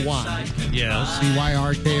with a Y. Yes.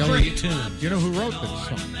 CYRKLE. Great tune. You know who wrote this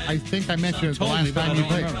song? I think I mentioned it the last time you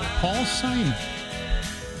played. Paul Simon.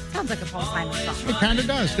 Sounds like a Paul Simon song. It kind of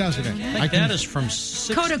does, doesn't it? I think that is from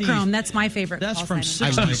 60. Kodachrome, that's my favorite. That's Paul from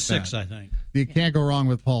Simon. 66, I think. You can't go wrong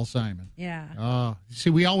with Paul Simon. Yeah. See,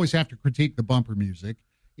 we always have to critique the bumper music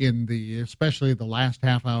especially the last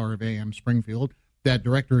half hour of AM Springfield. That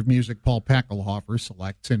director of music, Paul Packelhofer,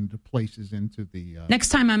 selects and places into the Next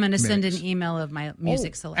time I'm going to send an email of my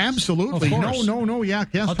music selection. Absolutely. No. Yeah,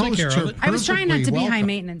 I'll take care of it. I was trying not to be high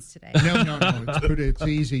maintenance today. No. It's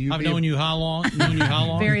easy. I've known you how long?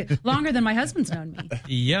 Very longer than my husband's known me.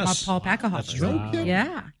 Yes. Paul Packelhofer. That's right. No kidding.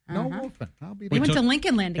 Yeah. No wolfing. I'll be We went to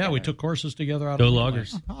Lincoln Land together. Yeah, we took courses together out Go of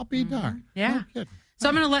Loggers. I'll be darned. Yeah. No kidding. So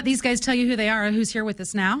I'm going to let these guys tell you who they are, who's here with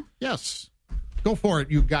us now. Yes. Go for it,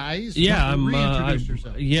 you guys. Yeah, Reintroduce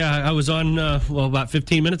yourself. I was on, about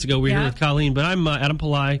 15 minutes ago. We were here with Colleen, but I'm Adam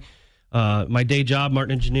Pillai. My day job,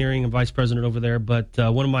 Martin Engineering. I'm vice president over there. But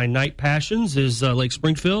one of my night passions is Lake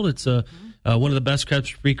Springfield. It's one of the best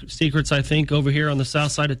kept secrets, I think, over here on the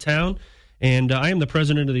south side of town. And I am the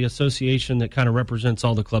president of the association that kind of represents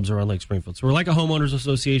all the clubs around Lake Springfield. So we're like a homeowners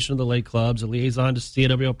association of the lake clubs, a liaison to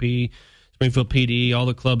CWLP, Springfield PD, all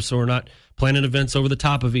the clubs. So we're not planning events over the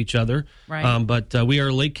top of each other. Right. But we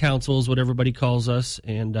are Lake Council is what everybody calls us.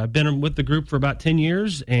 And I've been with the group for about 10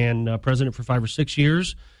 years and president for 5 or 6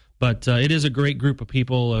 years. But it is a great group of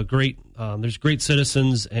people. There's great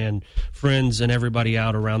citizens and friends and everybody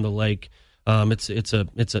out around the lake. It's a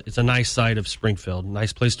nice side of Springfield, a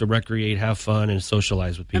nice place to recreate, have fun, and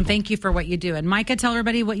socialize with people. And thank you for what you do. And Micah, tell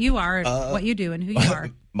everybody what you are, what you do, and who you are.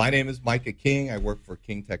 My name is Micah King. I work for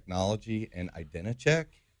King Technology and Identicheck.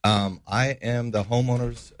 I am the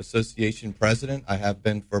Homeowners Association president. I have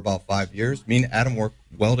been for about 5 years. Me and Adam work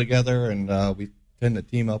well together, and we tend to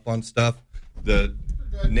team up on stuff. The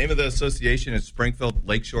name of the association is Springfield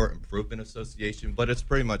Lakeshore Improvement Association, but it's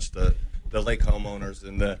pretty much the lake homeowners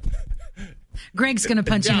and the... Greg's going to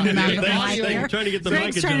punch him in the mouth with the mic I'm there. trying to get the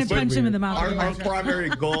Greg's mic trying to adjusted. punch him in the mouth with the Our mic. primary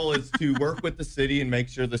goal is to work with the city and make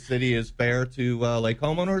sure the city is fair to lake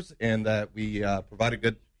homeowners, and that we provide a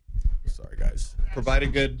good resource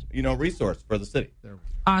for the city.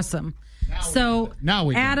 Awesome. So,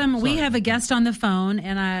 Adam, we have a guest on the phone,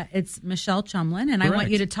 and it's Michelle Chumlin, and I want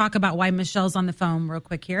you to talk about why Michelle's on the phone real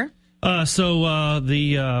quick here.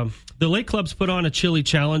 The Lake Club's put on a chili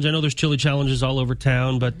challenge. I know there's chili challenges all over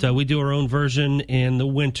town, but we do our own version in the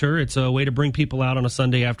winter. It's a way to bring people out on a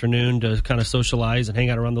Sunday afternoon to kind of socialize and hang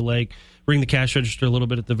out around the lake, ring the cash register a little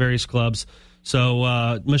bit at the various clubs.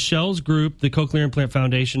 So Michelle's group, the Cochlear Implant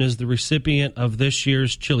Foundation, is the recipient of this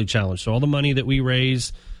year's chili challenge. So all the money that we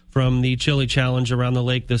raise from the chili challenge around the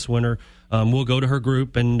lake this winter will go to her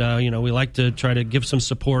group, and we like to try to give some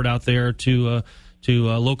support out there to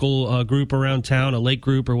to a local group around town, a lake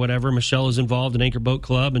group or whatever. Michelle is involved in Anchor Boat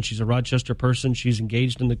Club, and she's a Rochester person. She's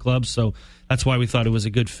engaged in the club, so that's why we thought it was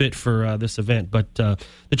a good fit for this event. But the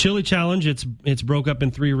Chili Challenge, it's broke up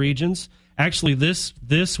in 3 regions. Actually,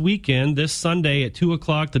 this weekend, this Sunday at 2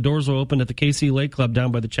 o'clock, the doors will open at the KC Lake Club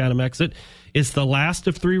down by the Chatham exit. It's the last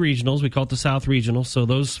of 3 regionals. We call it the South Regional. So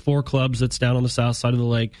those 4 clubs that's down on the south side of the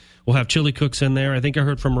lake will have chili cooks in there. I think I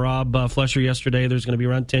heard from Rob Flesher yesterday there's going to be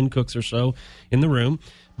around 10 cooks or so in the room.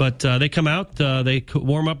 But they come out, they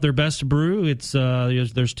warm up their best brew. It's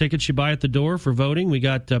there's tickets you buy at the door for voting. We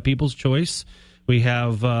got People's Choice. We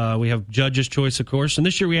have Judge's Choice, of course. And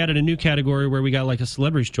this year we added a new category where we got like a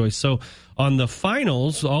Celebrity's Choice. So on the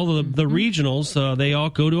finals, all of the regionals, they all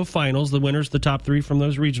go to a finals. The winners, the top 3 from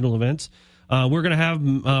those regional events. We're going to have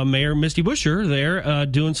Mayor Misty Buscher there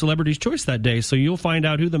doing Celebrity's Choice that day. So you'll find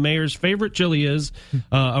out who the mayor's favorite chili is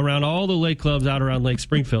around all the lake clubs out around Lake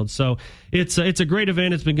Springfield. So it's a great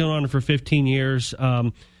event. It's been going on for 15 years.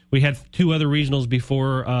 We had 2 other regionals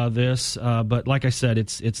before this, but like I said,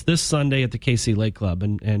 it's this Sunday at the KC Lake Club,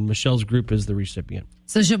 and Michelle's group is the recipient.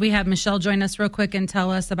 So should we have Michelle join us real quick and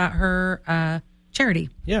tell us about her charity?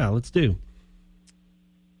 Yeah, let's do.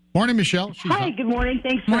 Morning, Michelle. Hi, good morning.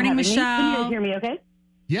 Thanks for having me. Can you guys hear me okay?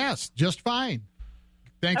 Yes, just fine.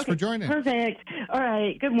 Thanks for joining. Perfect. All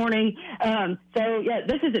right. Good morning.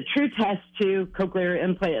 This is a true test to cochlear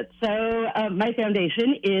implants. So my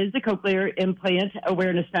foundation is the Cochlear Implant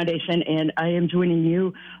Awareness Foundation, and I am joining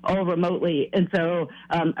you all remotely. And so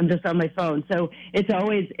I'm just on my phone. So it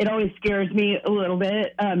always scares me a little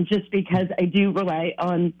bit just because I do rely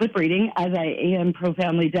on lip reading as I am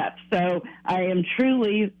profoundly deaf. So I am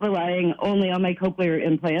truly relying only on my cochlear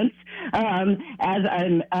implants as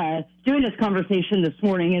I'm doing this conversation this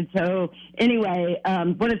morning. And so anyway,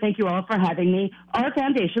 want to thank you all for having me. Our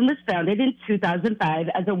foundation was founded in 2005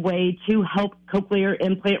 as a way to help cochlear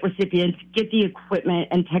implant recipients get the equipment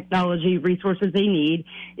and technology resources they need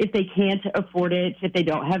if they can't afford it, if they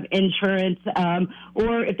don't have insurance,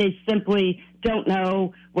 or if they simply don't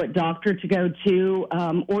know what doctor to go to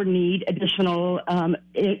or need additional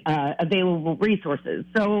available resources.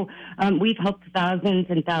 So we've helped thousands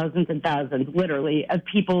and thousands and thousands, literally, of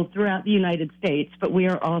people throughout the United States, but we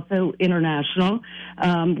are also international.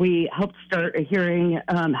 We helped start a hearing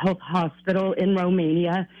health hospital in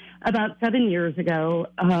Romania about 7 years ago,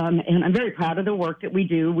 and I'm very proud of the work that we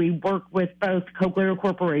do. We work with both Cochlear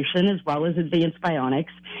Corporation as well as Advanced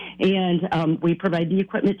Bionics, and we provide the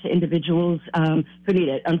equipment to individuals who need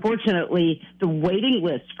it. Unfortunately, the waiting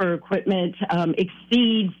list for equipment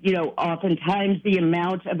exceeds, oftentimes the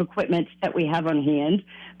amount of equipment that we have on hand,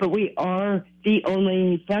 but we are the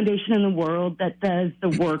only foundation in the world that does the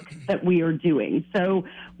work that we are doing. So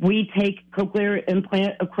we take cochlear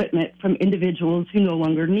implant equipment from individuals who no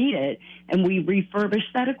longer need it, and we refurbish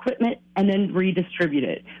that equipment and then redistribute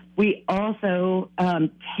it. We also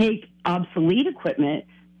take obsolete equipment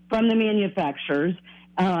from the manufacturers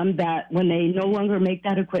that when they no longer make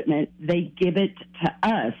that equipment, they give it to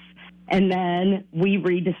us, and then we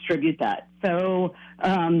redistribute that. So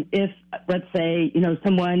if, let's say,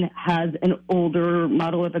 someone has an older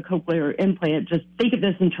model of a cochlear implant, just think of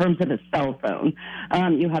this in terms of a cell phone.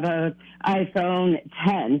 You have an iPhone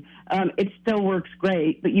 10. It still works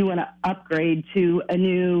great, but you want to upgrade to a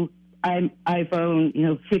new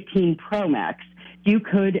iPhone, 15 Pro Max. You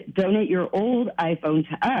could donate your old iPhone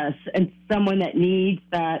to us, and someone that needs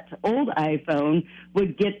that old iPhone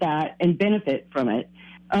would get that and benefit from it.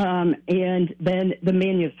 And then the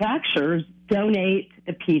manufacturers donate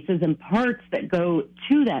the pieces and parts that go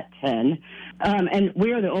to that 10, and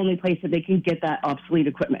we're the only place that they can get that obsolete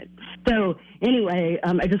equipment. So anyway,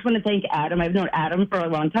 I just want to thank Adam. I've known Adam for a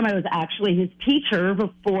long time. I was actually his teacher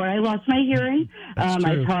before I lost my hearing.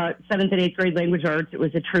 I taught 7th and 8th grade language arts. It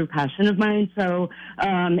was a true passion of mine. So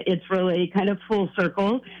it's really kind of full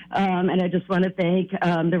circle. And I just want to thank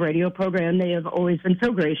the radio program. They have always been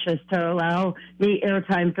so gracious to allow me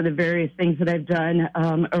airtime for the various things that I've done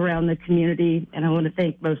around the community. And I want to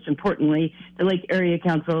thank, most importantly, the Lake Area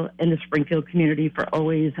Council and the Springfield community for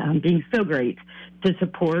always being so great to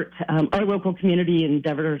support our local community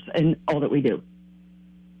endeavors and all that we do.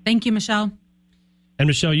 Thank you, Michelle. And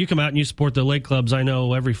Michelle, you come out and you support the lake clubs. I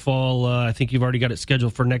know every fall, I think you've already got it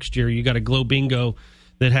scheduled for next year. You got a Glow Bingo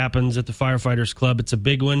that happens at the Firefighters Club. It's a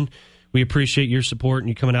big one. We appreciate your support and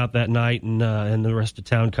you coming out that night, and the rest of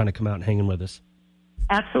town kind of come out and hanging with us.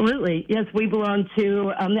 Absolutely. Yes, we belong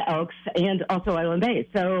to the Elks and also Island Bay.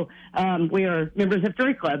 So we are members of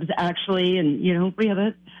 3 clubs, actually, and, we have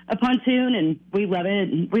a pontoon, and we love it,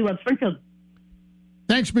 and we love Springfield.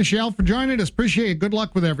 Thanks, Michelle, for joining us. Appreciate it. Good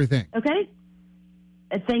luck with everything. Okay.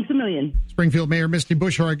 Thanks a million. Springfield Mayor Misty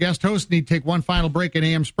Bush, our guest host. Need to take one final break at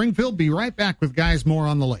AM Springfield. Be right back with Guys More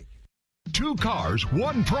on the Lake. 2 cars,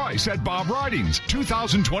 1 price at Bob Ridings.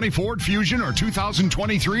 2020 Ford Fusion or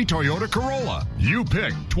 2023 Toyota Corolla. You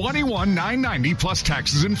pick. $21,990 plus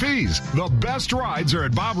taxes and fees. The best rides are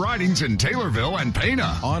at Bob Ridings in Taylorville and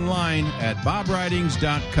Pana. Online at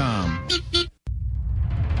bobridings.com.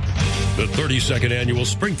 The 32nd Annual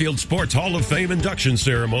Springfield Sports Hall of Fame induction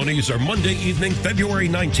ceremonies are Monday evening, February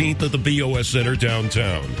 19th at the BOS Center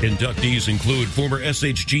downtown. Inductees include former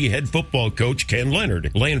SHG head football coach Ken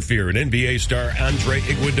Leonard, Lanphier and NBA star Andre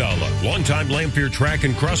Iguodala, longtime Lanphier track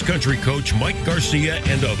and cross-country coach Mike Garcia,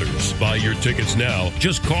 and others. Buy your tickets now.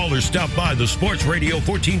 Just call or stop by the Sports Radio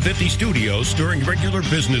 1450 studios during regular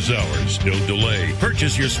business hours. No delay.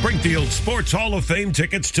 Purchase your Springfield Sports Hall of Fame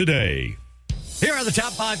tickets today. Here are the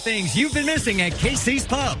top 5 things you've been missing at Casey's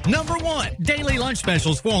Pub. Number 1, daily lunch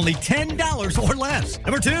specials for only $10 or less.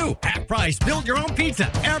 Number 2, half price build your own pizza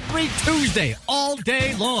every Tuesday, all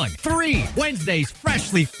day long. 3, Wednesdays,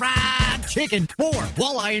 freshly fried chicken. 4,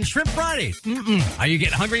 walleye and shrimp Fridays. Are you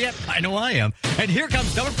getting hungry yet? I know I am. And here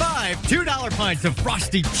comes number 5, $2 pints of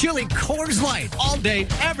frosty chili Coors Light all day,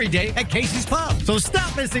 every day at Casey's Pub. So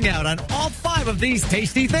stop missing out on all 5 of these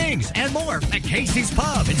tasty things and more at Casey's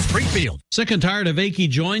Pub in Springfield. Sick and tired of achy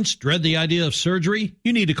joints? Dread the idea of surgery?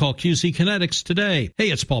 You need to call QC Kinetics today. Hey,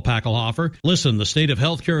 it's Paul Packelhofer. Listen, the state of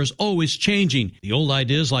healthcare is always changing. The old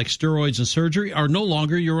ideas like steroids and surgery are no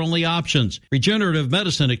longer your only options. Regenerative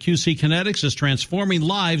medicine at QC Kinetics is transforming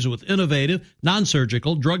lives with innovative,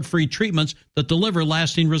 non-surgical, drug-free treatments that deliver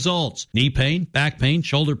lasting results. Knee pain, back pain,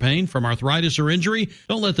 shoulder pain from arthritis or injury?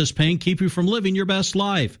 Don't let this pain keep you from living your best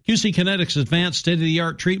life. QC Kinetics' advanced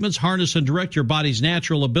state-of-the-art treatments harness and direct your body's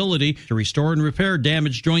natural ability to restore and repair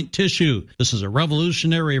damaged joint tissue. This is a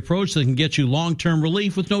revolutionary approach that can get you long-term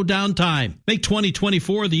relief with no downtime. Make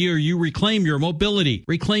 2024 the year you reclaim your mobility,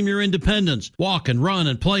 reclaim your independence, walk and run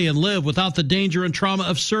and play and live without the danger and trauma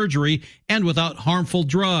of surgery and without harmful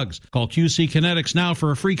drugs. Call QC Kinetics now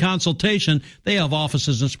for a free consultation. They have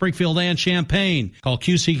offices in Springfield and Champaign. Call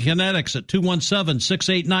QC Kinetics at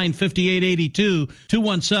 217-689-5882,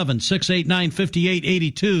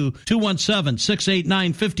 217-689-5882,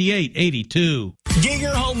 217-689-5882. Get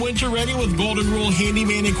your home winter ready with Golden Rule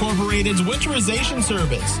Handyman Incorporated's winterization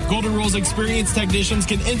service. Golden Rule's experienced technicians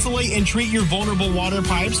can insulate and treat your vulnerable water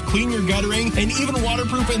pipes, clean your guttering, and even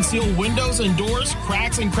waterproof and seal windows and doors,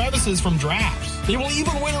 cracks, and crevices from drafts. They will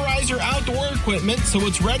even winterize your outdoor equipment so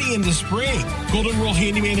it's ready in the spring. Golden Rule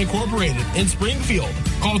Handyman Incorporated in Springfield.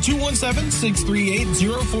 Call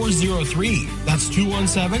 217-638-0403. That's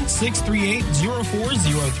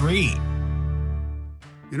 217-638-0403.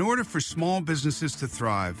 In order for small businesses to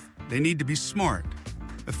thrive, they need to be smart,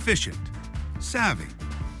 efficient, savvy,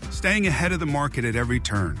 staying ahead of the market at every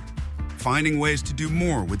turn, finding ways to do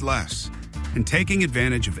more with less, and taking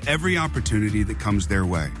advantage of every opportunity that comes their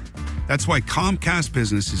way. That's why Comcast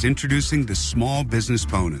Business is introducing the Small Business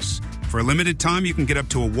Bonus. For a limited time, you can get up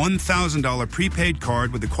to a $1,000 prepaid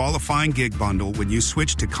card with a qualifying gig bundle when you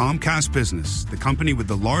switch to Comcast Business, the company with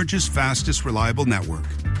the largest, fastest, reliable network.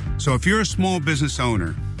 So if you're a small business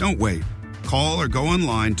owner, don't wait. Call or go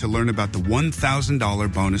online to learn about the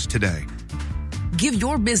 $1,000 bonus today. Give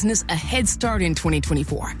your business a head start in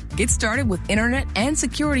 2024. Get started with internet and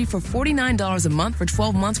security for $49 a month for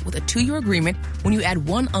 12 months with a 2-year agreement when you add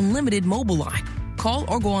 1 unlimited mobile line. Call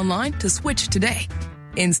or go online to switch today.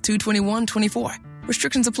 Ends 2/21/24.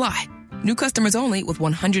 Restrictions apply. New customers only with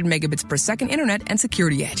 100 megabits per second internet and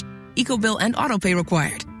security edge. EcoBill and autopay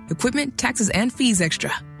required. Equipment, taxes, and fees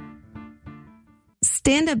extra.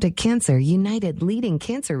 Stand Up to Cancer united leading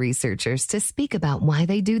cancer researchers to speak about why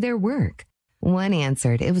they do their work. One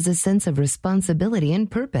answered it was a sense of responsibility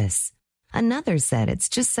and purpose. Another said it's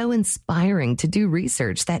just so inspiring to do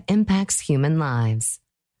research that impacts human lives.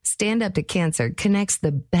 Stand Up to Cancer connects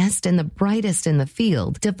the best and the brightest in the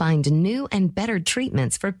field to find new and better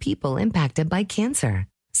treatments for people impacted by cancer.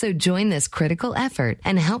 So join this critical effort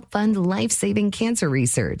and help fund life-saving cancer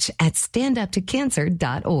research at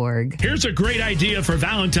standuptocancer.org. Here's a great idea for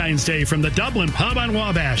Valentine's Day from the Dublin Pub on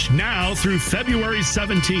Wabash, now through February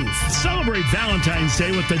 17th. Celebrate Valentine's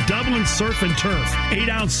Day with the Dublin Surf and Turf.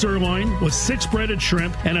 8-ounce sirloin with 6 breaded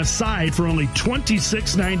shrimp and a side for only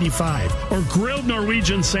 $26.95. Or grilled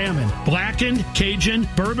Norwegian salmon, blackened, Cajun,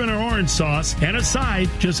 bourbon or orange sauce, and a side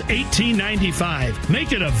just $18.95.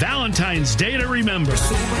 Make it a Valentine's Day to remember.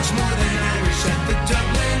 Much more than Irish at the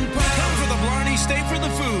Dublin Pub. Come for the Blarney, stay for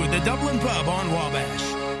the food. The Dublin Pub on Wabash.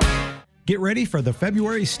 Get ready for the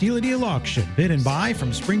February Steal a Deal auction. Bid and buy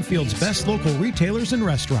from Springfield's best local retailers and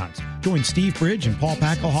restaurants. Join Steve Bridge and Paul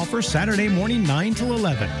Packelhofer Saturday morning 9 till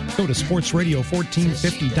 11. Go to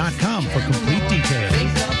sportsradio1450.com for complete details.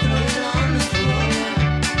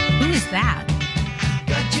 Who is that?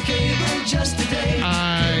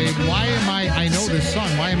 I know this song.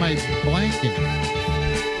 Why am I blanking?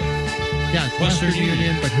 Yeah, it's Western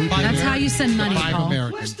Union, but who did That's how you send money, 5 Paul.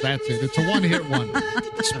 Americans. That's it. It's a one-hit wonder.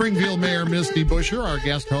 Springfield Mayor Misty Buscher, our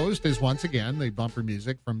guest host, is once again the bumper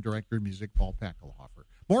music from Director of Music Paul Packelhofer.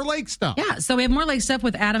 More lake stuff. Yeah, so we have more lake stuff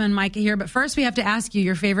with Adam and Micah here, but first we have to ask you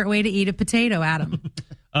your favorite way to eat a potato, Adam.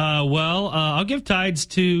 I'll give tides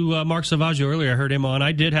to Mark Salvaggio earlier. I heard him on.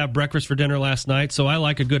 I did have breakfast for dinner last night, so I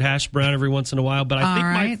like a good hash brown every once in a while, but I think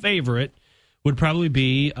my favorite would probably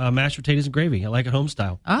be mashed potatoes and gravy. I like it home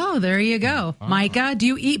style. Oh, there you go. Micah, do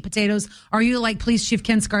you eat potatoes? Are you like Police Chief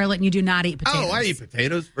Ken Scarlett and you do not eat potatoes? Oh, I eat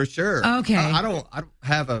potatoes for sure. Okay. I don't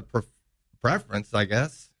have a preference, I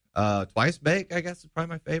guess. Twice baked, I guess, is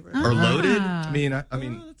probably my favorite. Or loaded. I mean,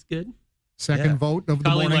 that's good. Second vote of the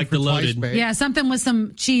Colleen morning like for the twice loaded. baked. Yeah, something with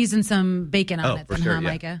some cheese and some bacon on it. for Then, sure, huh, yeah.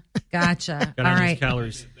 Micah? Gotcha. Got All all these right.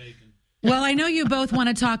 calories. Well, I know you both want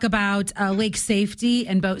to talk about lake safety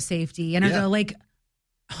and boat safety. And the lake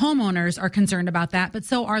homeowners are concerned about that, but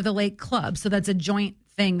so are the lake clubs. So that's a joint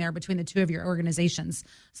thing there between the two of your organizations.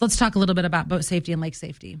 So let's talk a little bit about boat safety and lake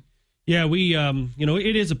safety. Yeah, we,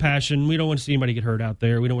 it is a passion. We don't want to see anybody get hurt out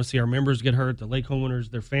there. We don't want to see our members get hurt. The lake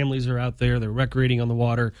homeowners, their families are out there. They're recreating on the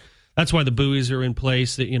water. That's why the buoys are in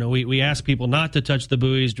place. That we ask people not to touch the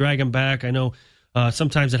buoys, drag them back. I know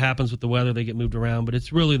sometimes it happens with the weather. They get moved around, but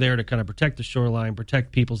it's really there to kind of protect the shoreline,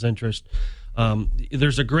 protect people's interest.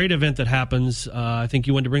 There's a great event that happens. I think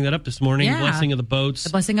you wanted to bring that up this morning. Yeah. Blessing of the Boats. The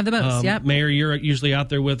Blessing of the Boats, yep. Mayor, you're usually out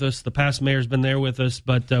there with us. The past mayor's been there with us,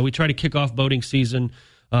 but we try to kick off boating season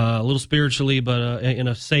a little spiritually, but in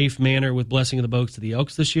a safe manner with Blessing of the Boats to the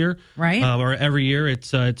Elks this year. Right. Or every year.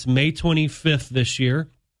 It's May 25th this year.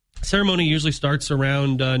 Ceremony usually starts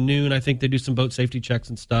around noon. I think they do some boat safety checks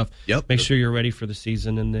and stuff. Yep. Make sure you're ready for the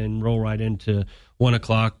season, and then roll right into 1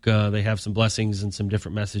 o'clock. They have some blessings and some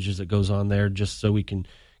different messages that goes on there, just so we can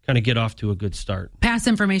kind of get off to a good start. Pass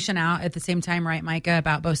information out at the same time, right, Micah,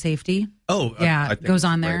 about boat safety? Oh, yeah, I think goes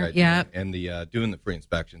on it's a there. great idea. Yeah. And the doing the free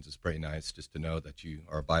inspections is pretty nice, just to know that you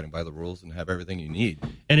are abiding by the rules and have everything you need.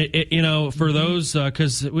 And for those,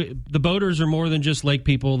 because the boaters are more than just lake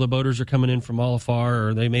people. The boaters are coming in from all afar,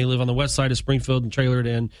 or they may live on the west side of Springfield and trailer it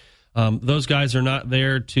in. Those guys are not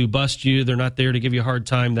there to bust you. They're not there to give you a hard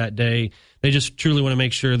time that day. They just truly want to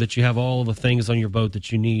make sure that you have all the things on your boat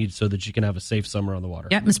that you need so that you can have a safe summer on the water.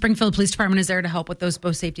 Yep, and Springfield Police Department is there to help with those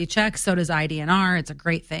boat safety checks. So does IDNR. It's a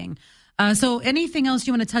great thing. So anything else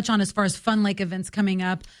you want to touch on as far as fun lake events coming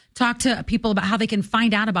up? Talk to people about how they can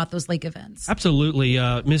find out about those lake events. Absolutely.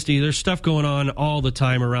 Misty, there's stuff going on all the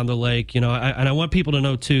time around the lake. And I want people to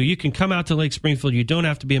know, too, you can come out to Lake Springfield. You don't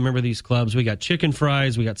have to be a member of these clubs. We got chicken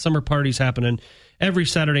fries. We got summer parties happening every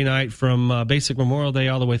Saturday night from basic Memorial Day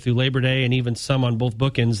all the way through Labor Day, and even some on both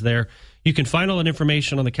bookends there. You can find all that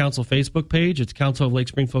information on the Council Facebook page. It's Council of Lake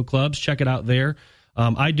Springfield Clubs. Check it out there.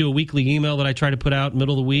 I do a weekly email that I try to put out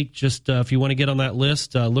middle of the week. Just if you want to get on that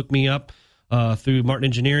list, look me up through Martin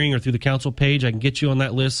Engineering or through the council page. I can get you on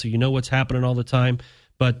that list so you know what's happening all the time.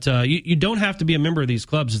 But you don't have to be a member of these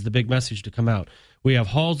clubs is the big message to come out. We have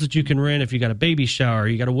halls that you can rent if you got a baby shower,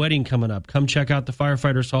 you got a wedding coming up. Come check out the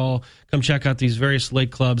Firefighters Hall. Come check out these various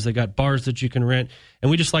lake clubs. They got bars that you can rent. And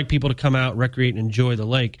we just like people to come out, recreate, and enjoy the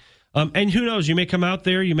lake. And who knows, you may come out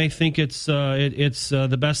there, you may think it's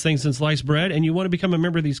the best thing since sliced bread, and you want to become a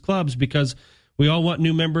member of these clubs because we all want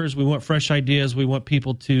new members, we want fresh ideas, we want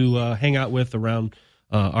people to hang out with around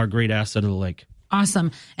our great asset of the lake.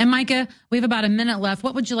 Awesome. And Micah, we have about a minute left.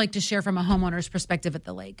 What would you like to share from a homeowner's perspective at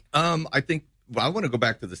the lake? I think I want to go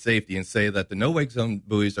back to the safety and say that the no-wake zone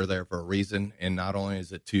buoys are there for a reason, and not only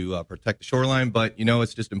is it to protect the shoreline, but,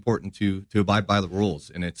 it's just important to abide by the rules,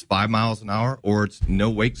 and it's 5 miles an hour or it's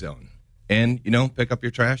no-wake zone. And, pick up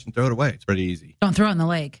your trash and throw it away. It's pretty easy. Don't throw it in the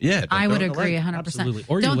lake. Yeah. I would agree 100%. Absolutely.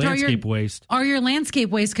 Or don't your landscape waste. Or your landscape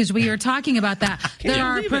waste, because we are talking about that. There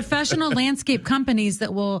are professional landscape companies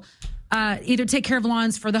that will either take care of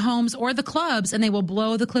lawns for the homes or the clubs, and they will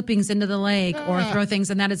blow the clippings into the lake or throw things,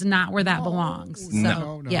 and that is not where that belongs. So,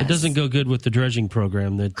 No. yes. It doesn't go good with the dredging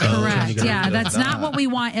program. Correct. Yeah, that's not what we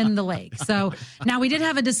want in the lake. So now we did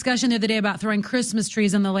have a discussion the other day about throwing Christmas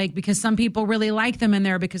trees in the lake because some people really like them in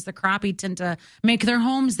there because the crappie tend to make their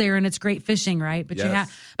homes there, and it's great fishing, right? But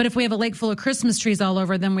yes. but if we have a lake full of Christmas trees all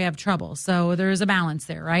over, then we have trouble. So there is a balance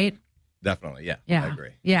there, right? Definitely, yeah. Yeah. I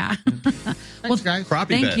agree. Yeah. Well, guys.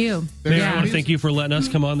 Thank you. Mayor, I want to thank you for letting us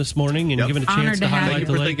come on this morning and giving a chance to highlight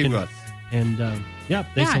the lake. And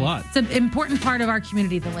thanks a lot. It's an important part of our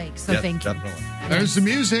community, the lake. So thank you. Definitely. There's the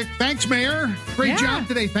music. Thanks, Mayor. Great job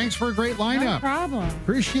today. Thanks for a great lineup. No problem.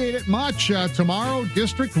 Appreciate it much. Tomorrow,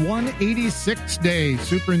 District 186 Day.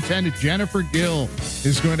 Superintendent Jennifer Gill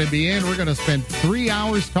is going to be in. We're going to spend 3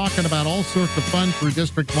 hours talking about all sorts of fun through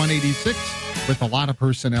District 186 with a lot of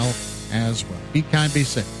personnel as well. Be kind, be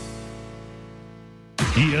safe.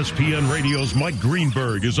 ESPN Radio's Mike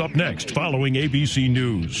Greenberg is up next following ABC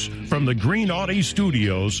News. From the Green Audi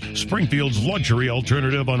Studios, Springfield's luxury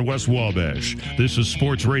alternative on West Wabash. This is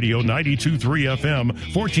Sports Radio 92.3 FM,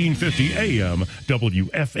 1450 AM,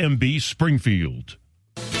 WFMB Springfield.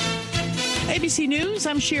 ABC News,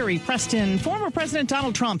 I'm Sherry Preston. Former President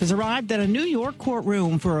Donald Trump has arrived at a New York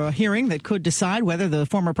courtroom for a hearing that could decide whether the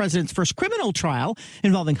former president's first criminal trial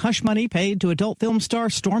involving hush money paid to adult film star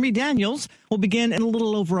Stormy Daniels will begin in a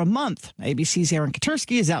little over a month. ABC's Aaron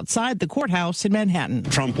Katersky is outside the courthouse in Manhattan.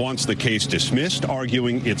 Trump wants the case dismissed,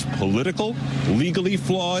 arguing it's political, legally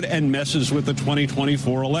flawed, and messes with the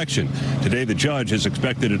 2024 election. Today, the judge is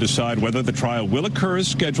expected to decide whether the trial will occur as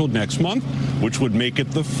scheduled next month, which would make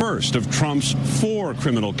it the first of Trump's 4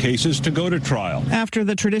 criminal cases to go to trial. After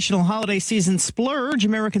the traditional holiday season splurge,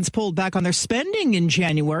 Americans pulled back on their spending in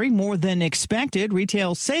January more than expected.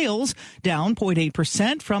 Retail sales down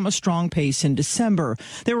 0.8% from a strong pace in December.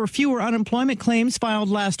 There were fewer unemployment claims filed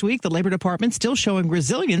last week. The Labor Department still showing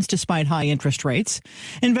resilience despite high interest rates.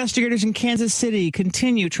 Investigators in Kansas City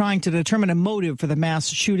continue trying to determine a motive for the mass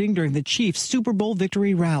shooting during the Chiefs' Super Bowl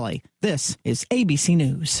victory rally. This is ABC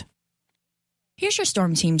News. Here's your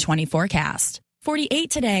Storm Team 20 forecast. 48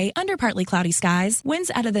 today, under partly cloudy skies, winds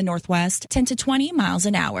out of the northwest 10 to 20 miles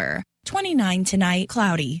an hour. 29 tonight,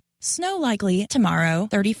 cloudy. Snow likely tomorrow,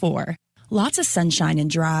 34. Lots of sunshine and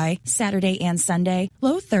dry, Saturday and Sunday.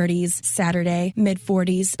 Low 30s Saturday, mid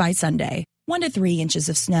 40s by Sunday. 1 to 3 inches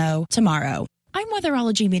of snow tomorrow. I'm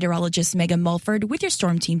weatherology meteorologist Megan Mulford with your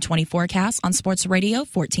Storm Team 20 forecast on Sports Radio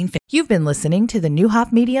 1450. You've been listening to the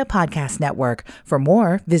Newhoff Media Podcast Network. For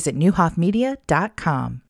more, visit newhoffmedia.com.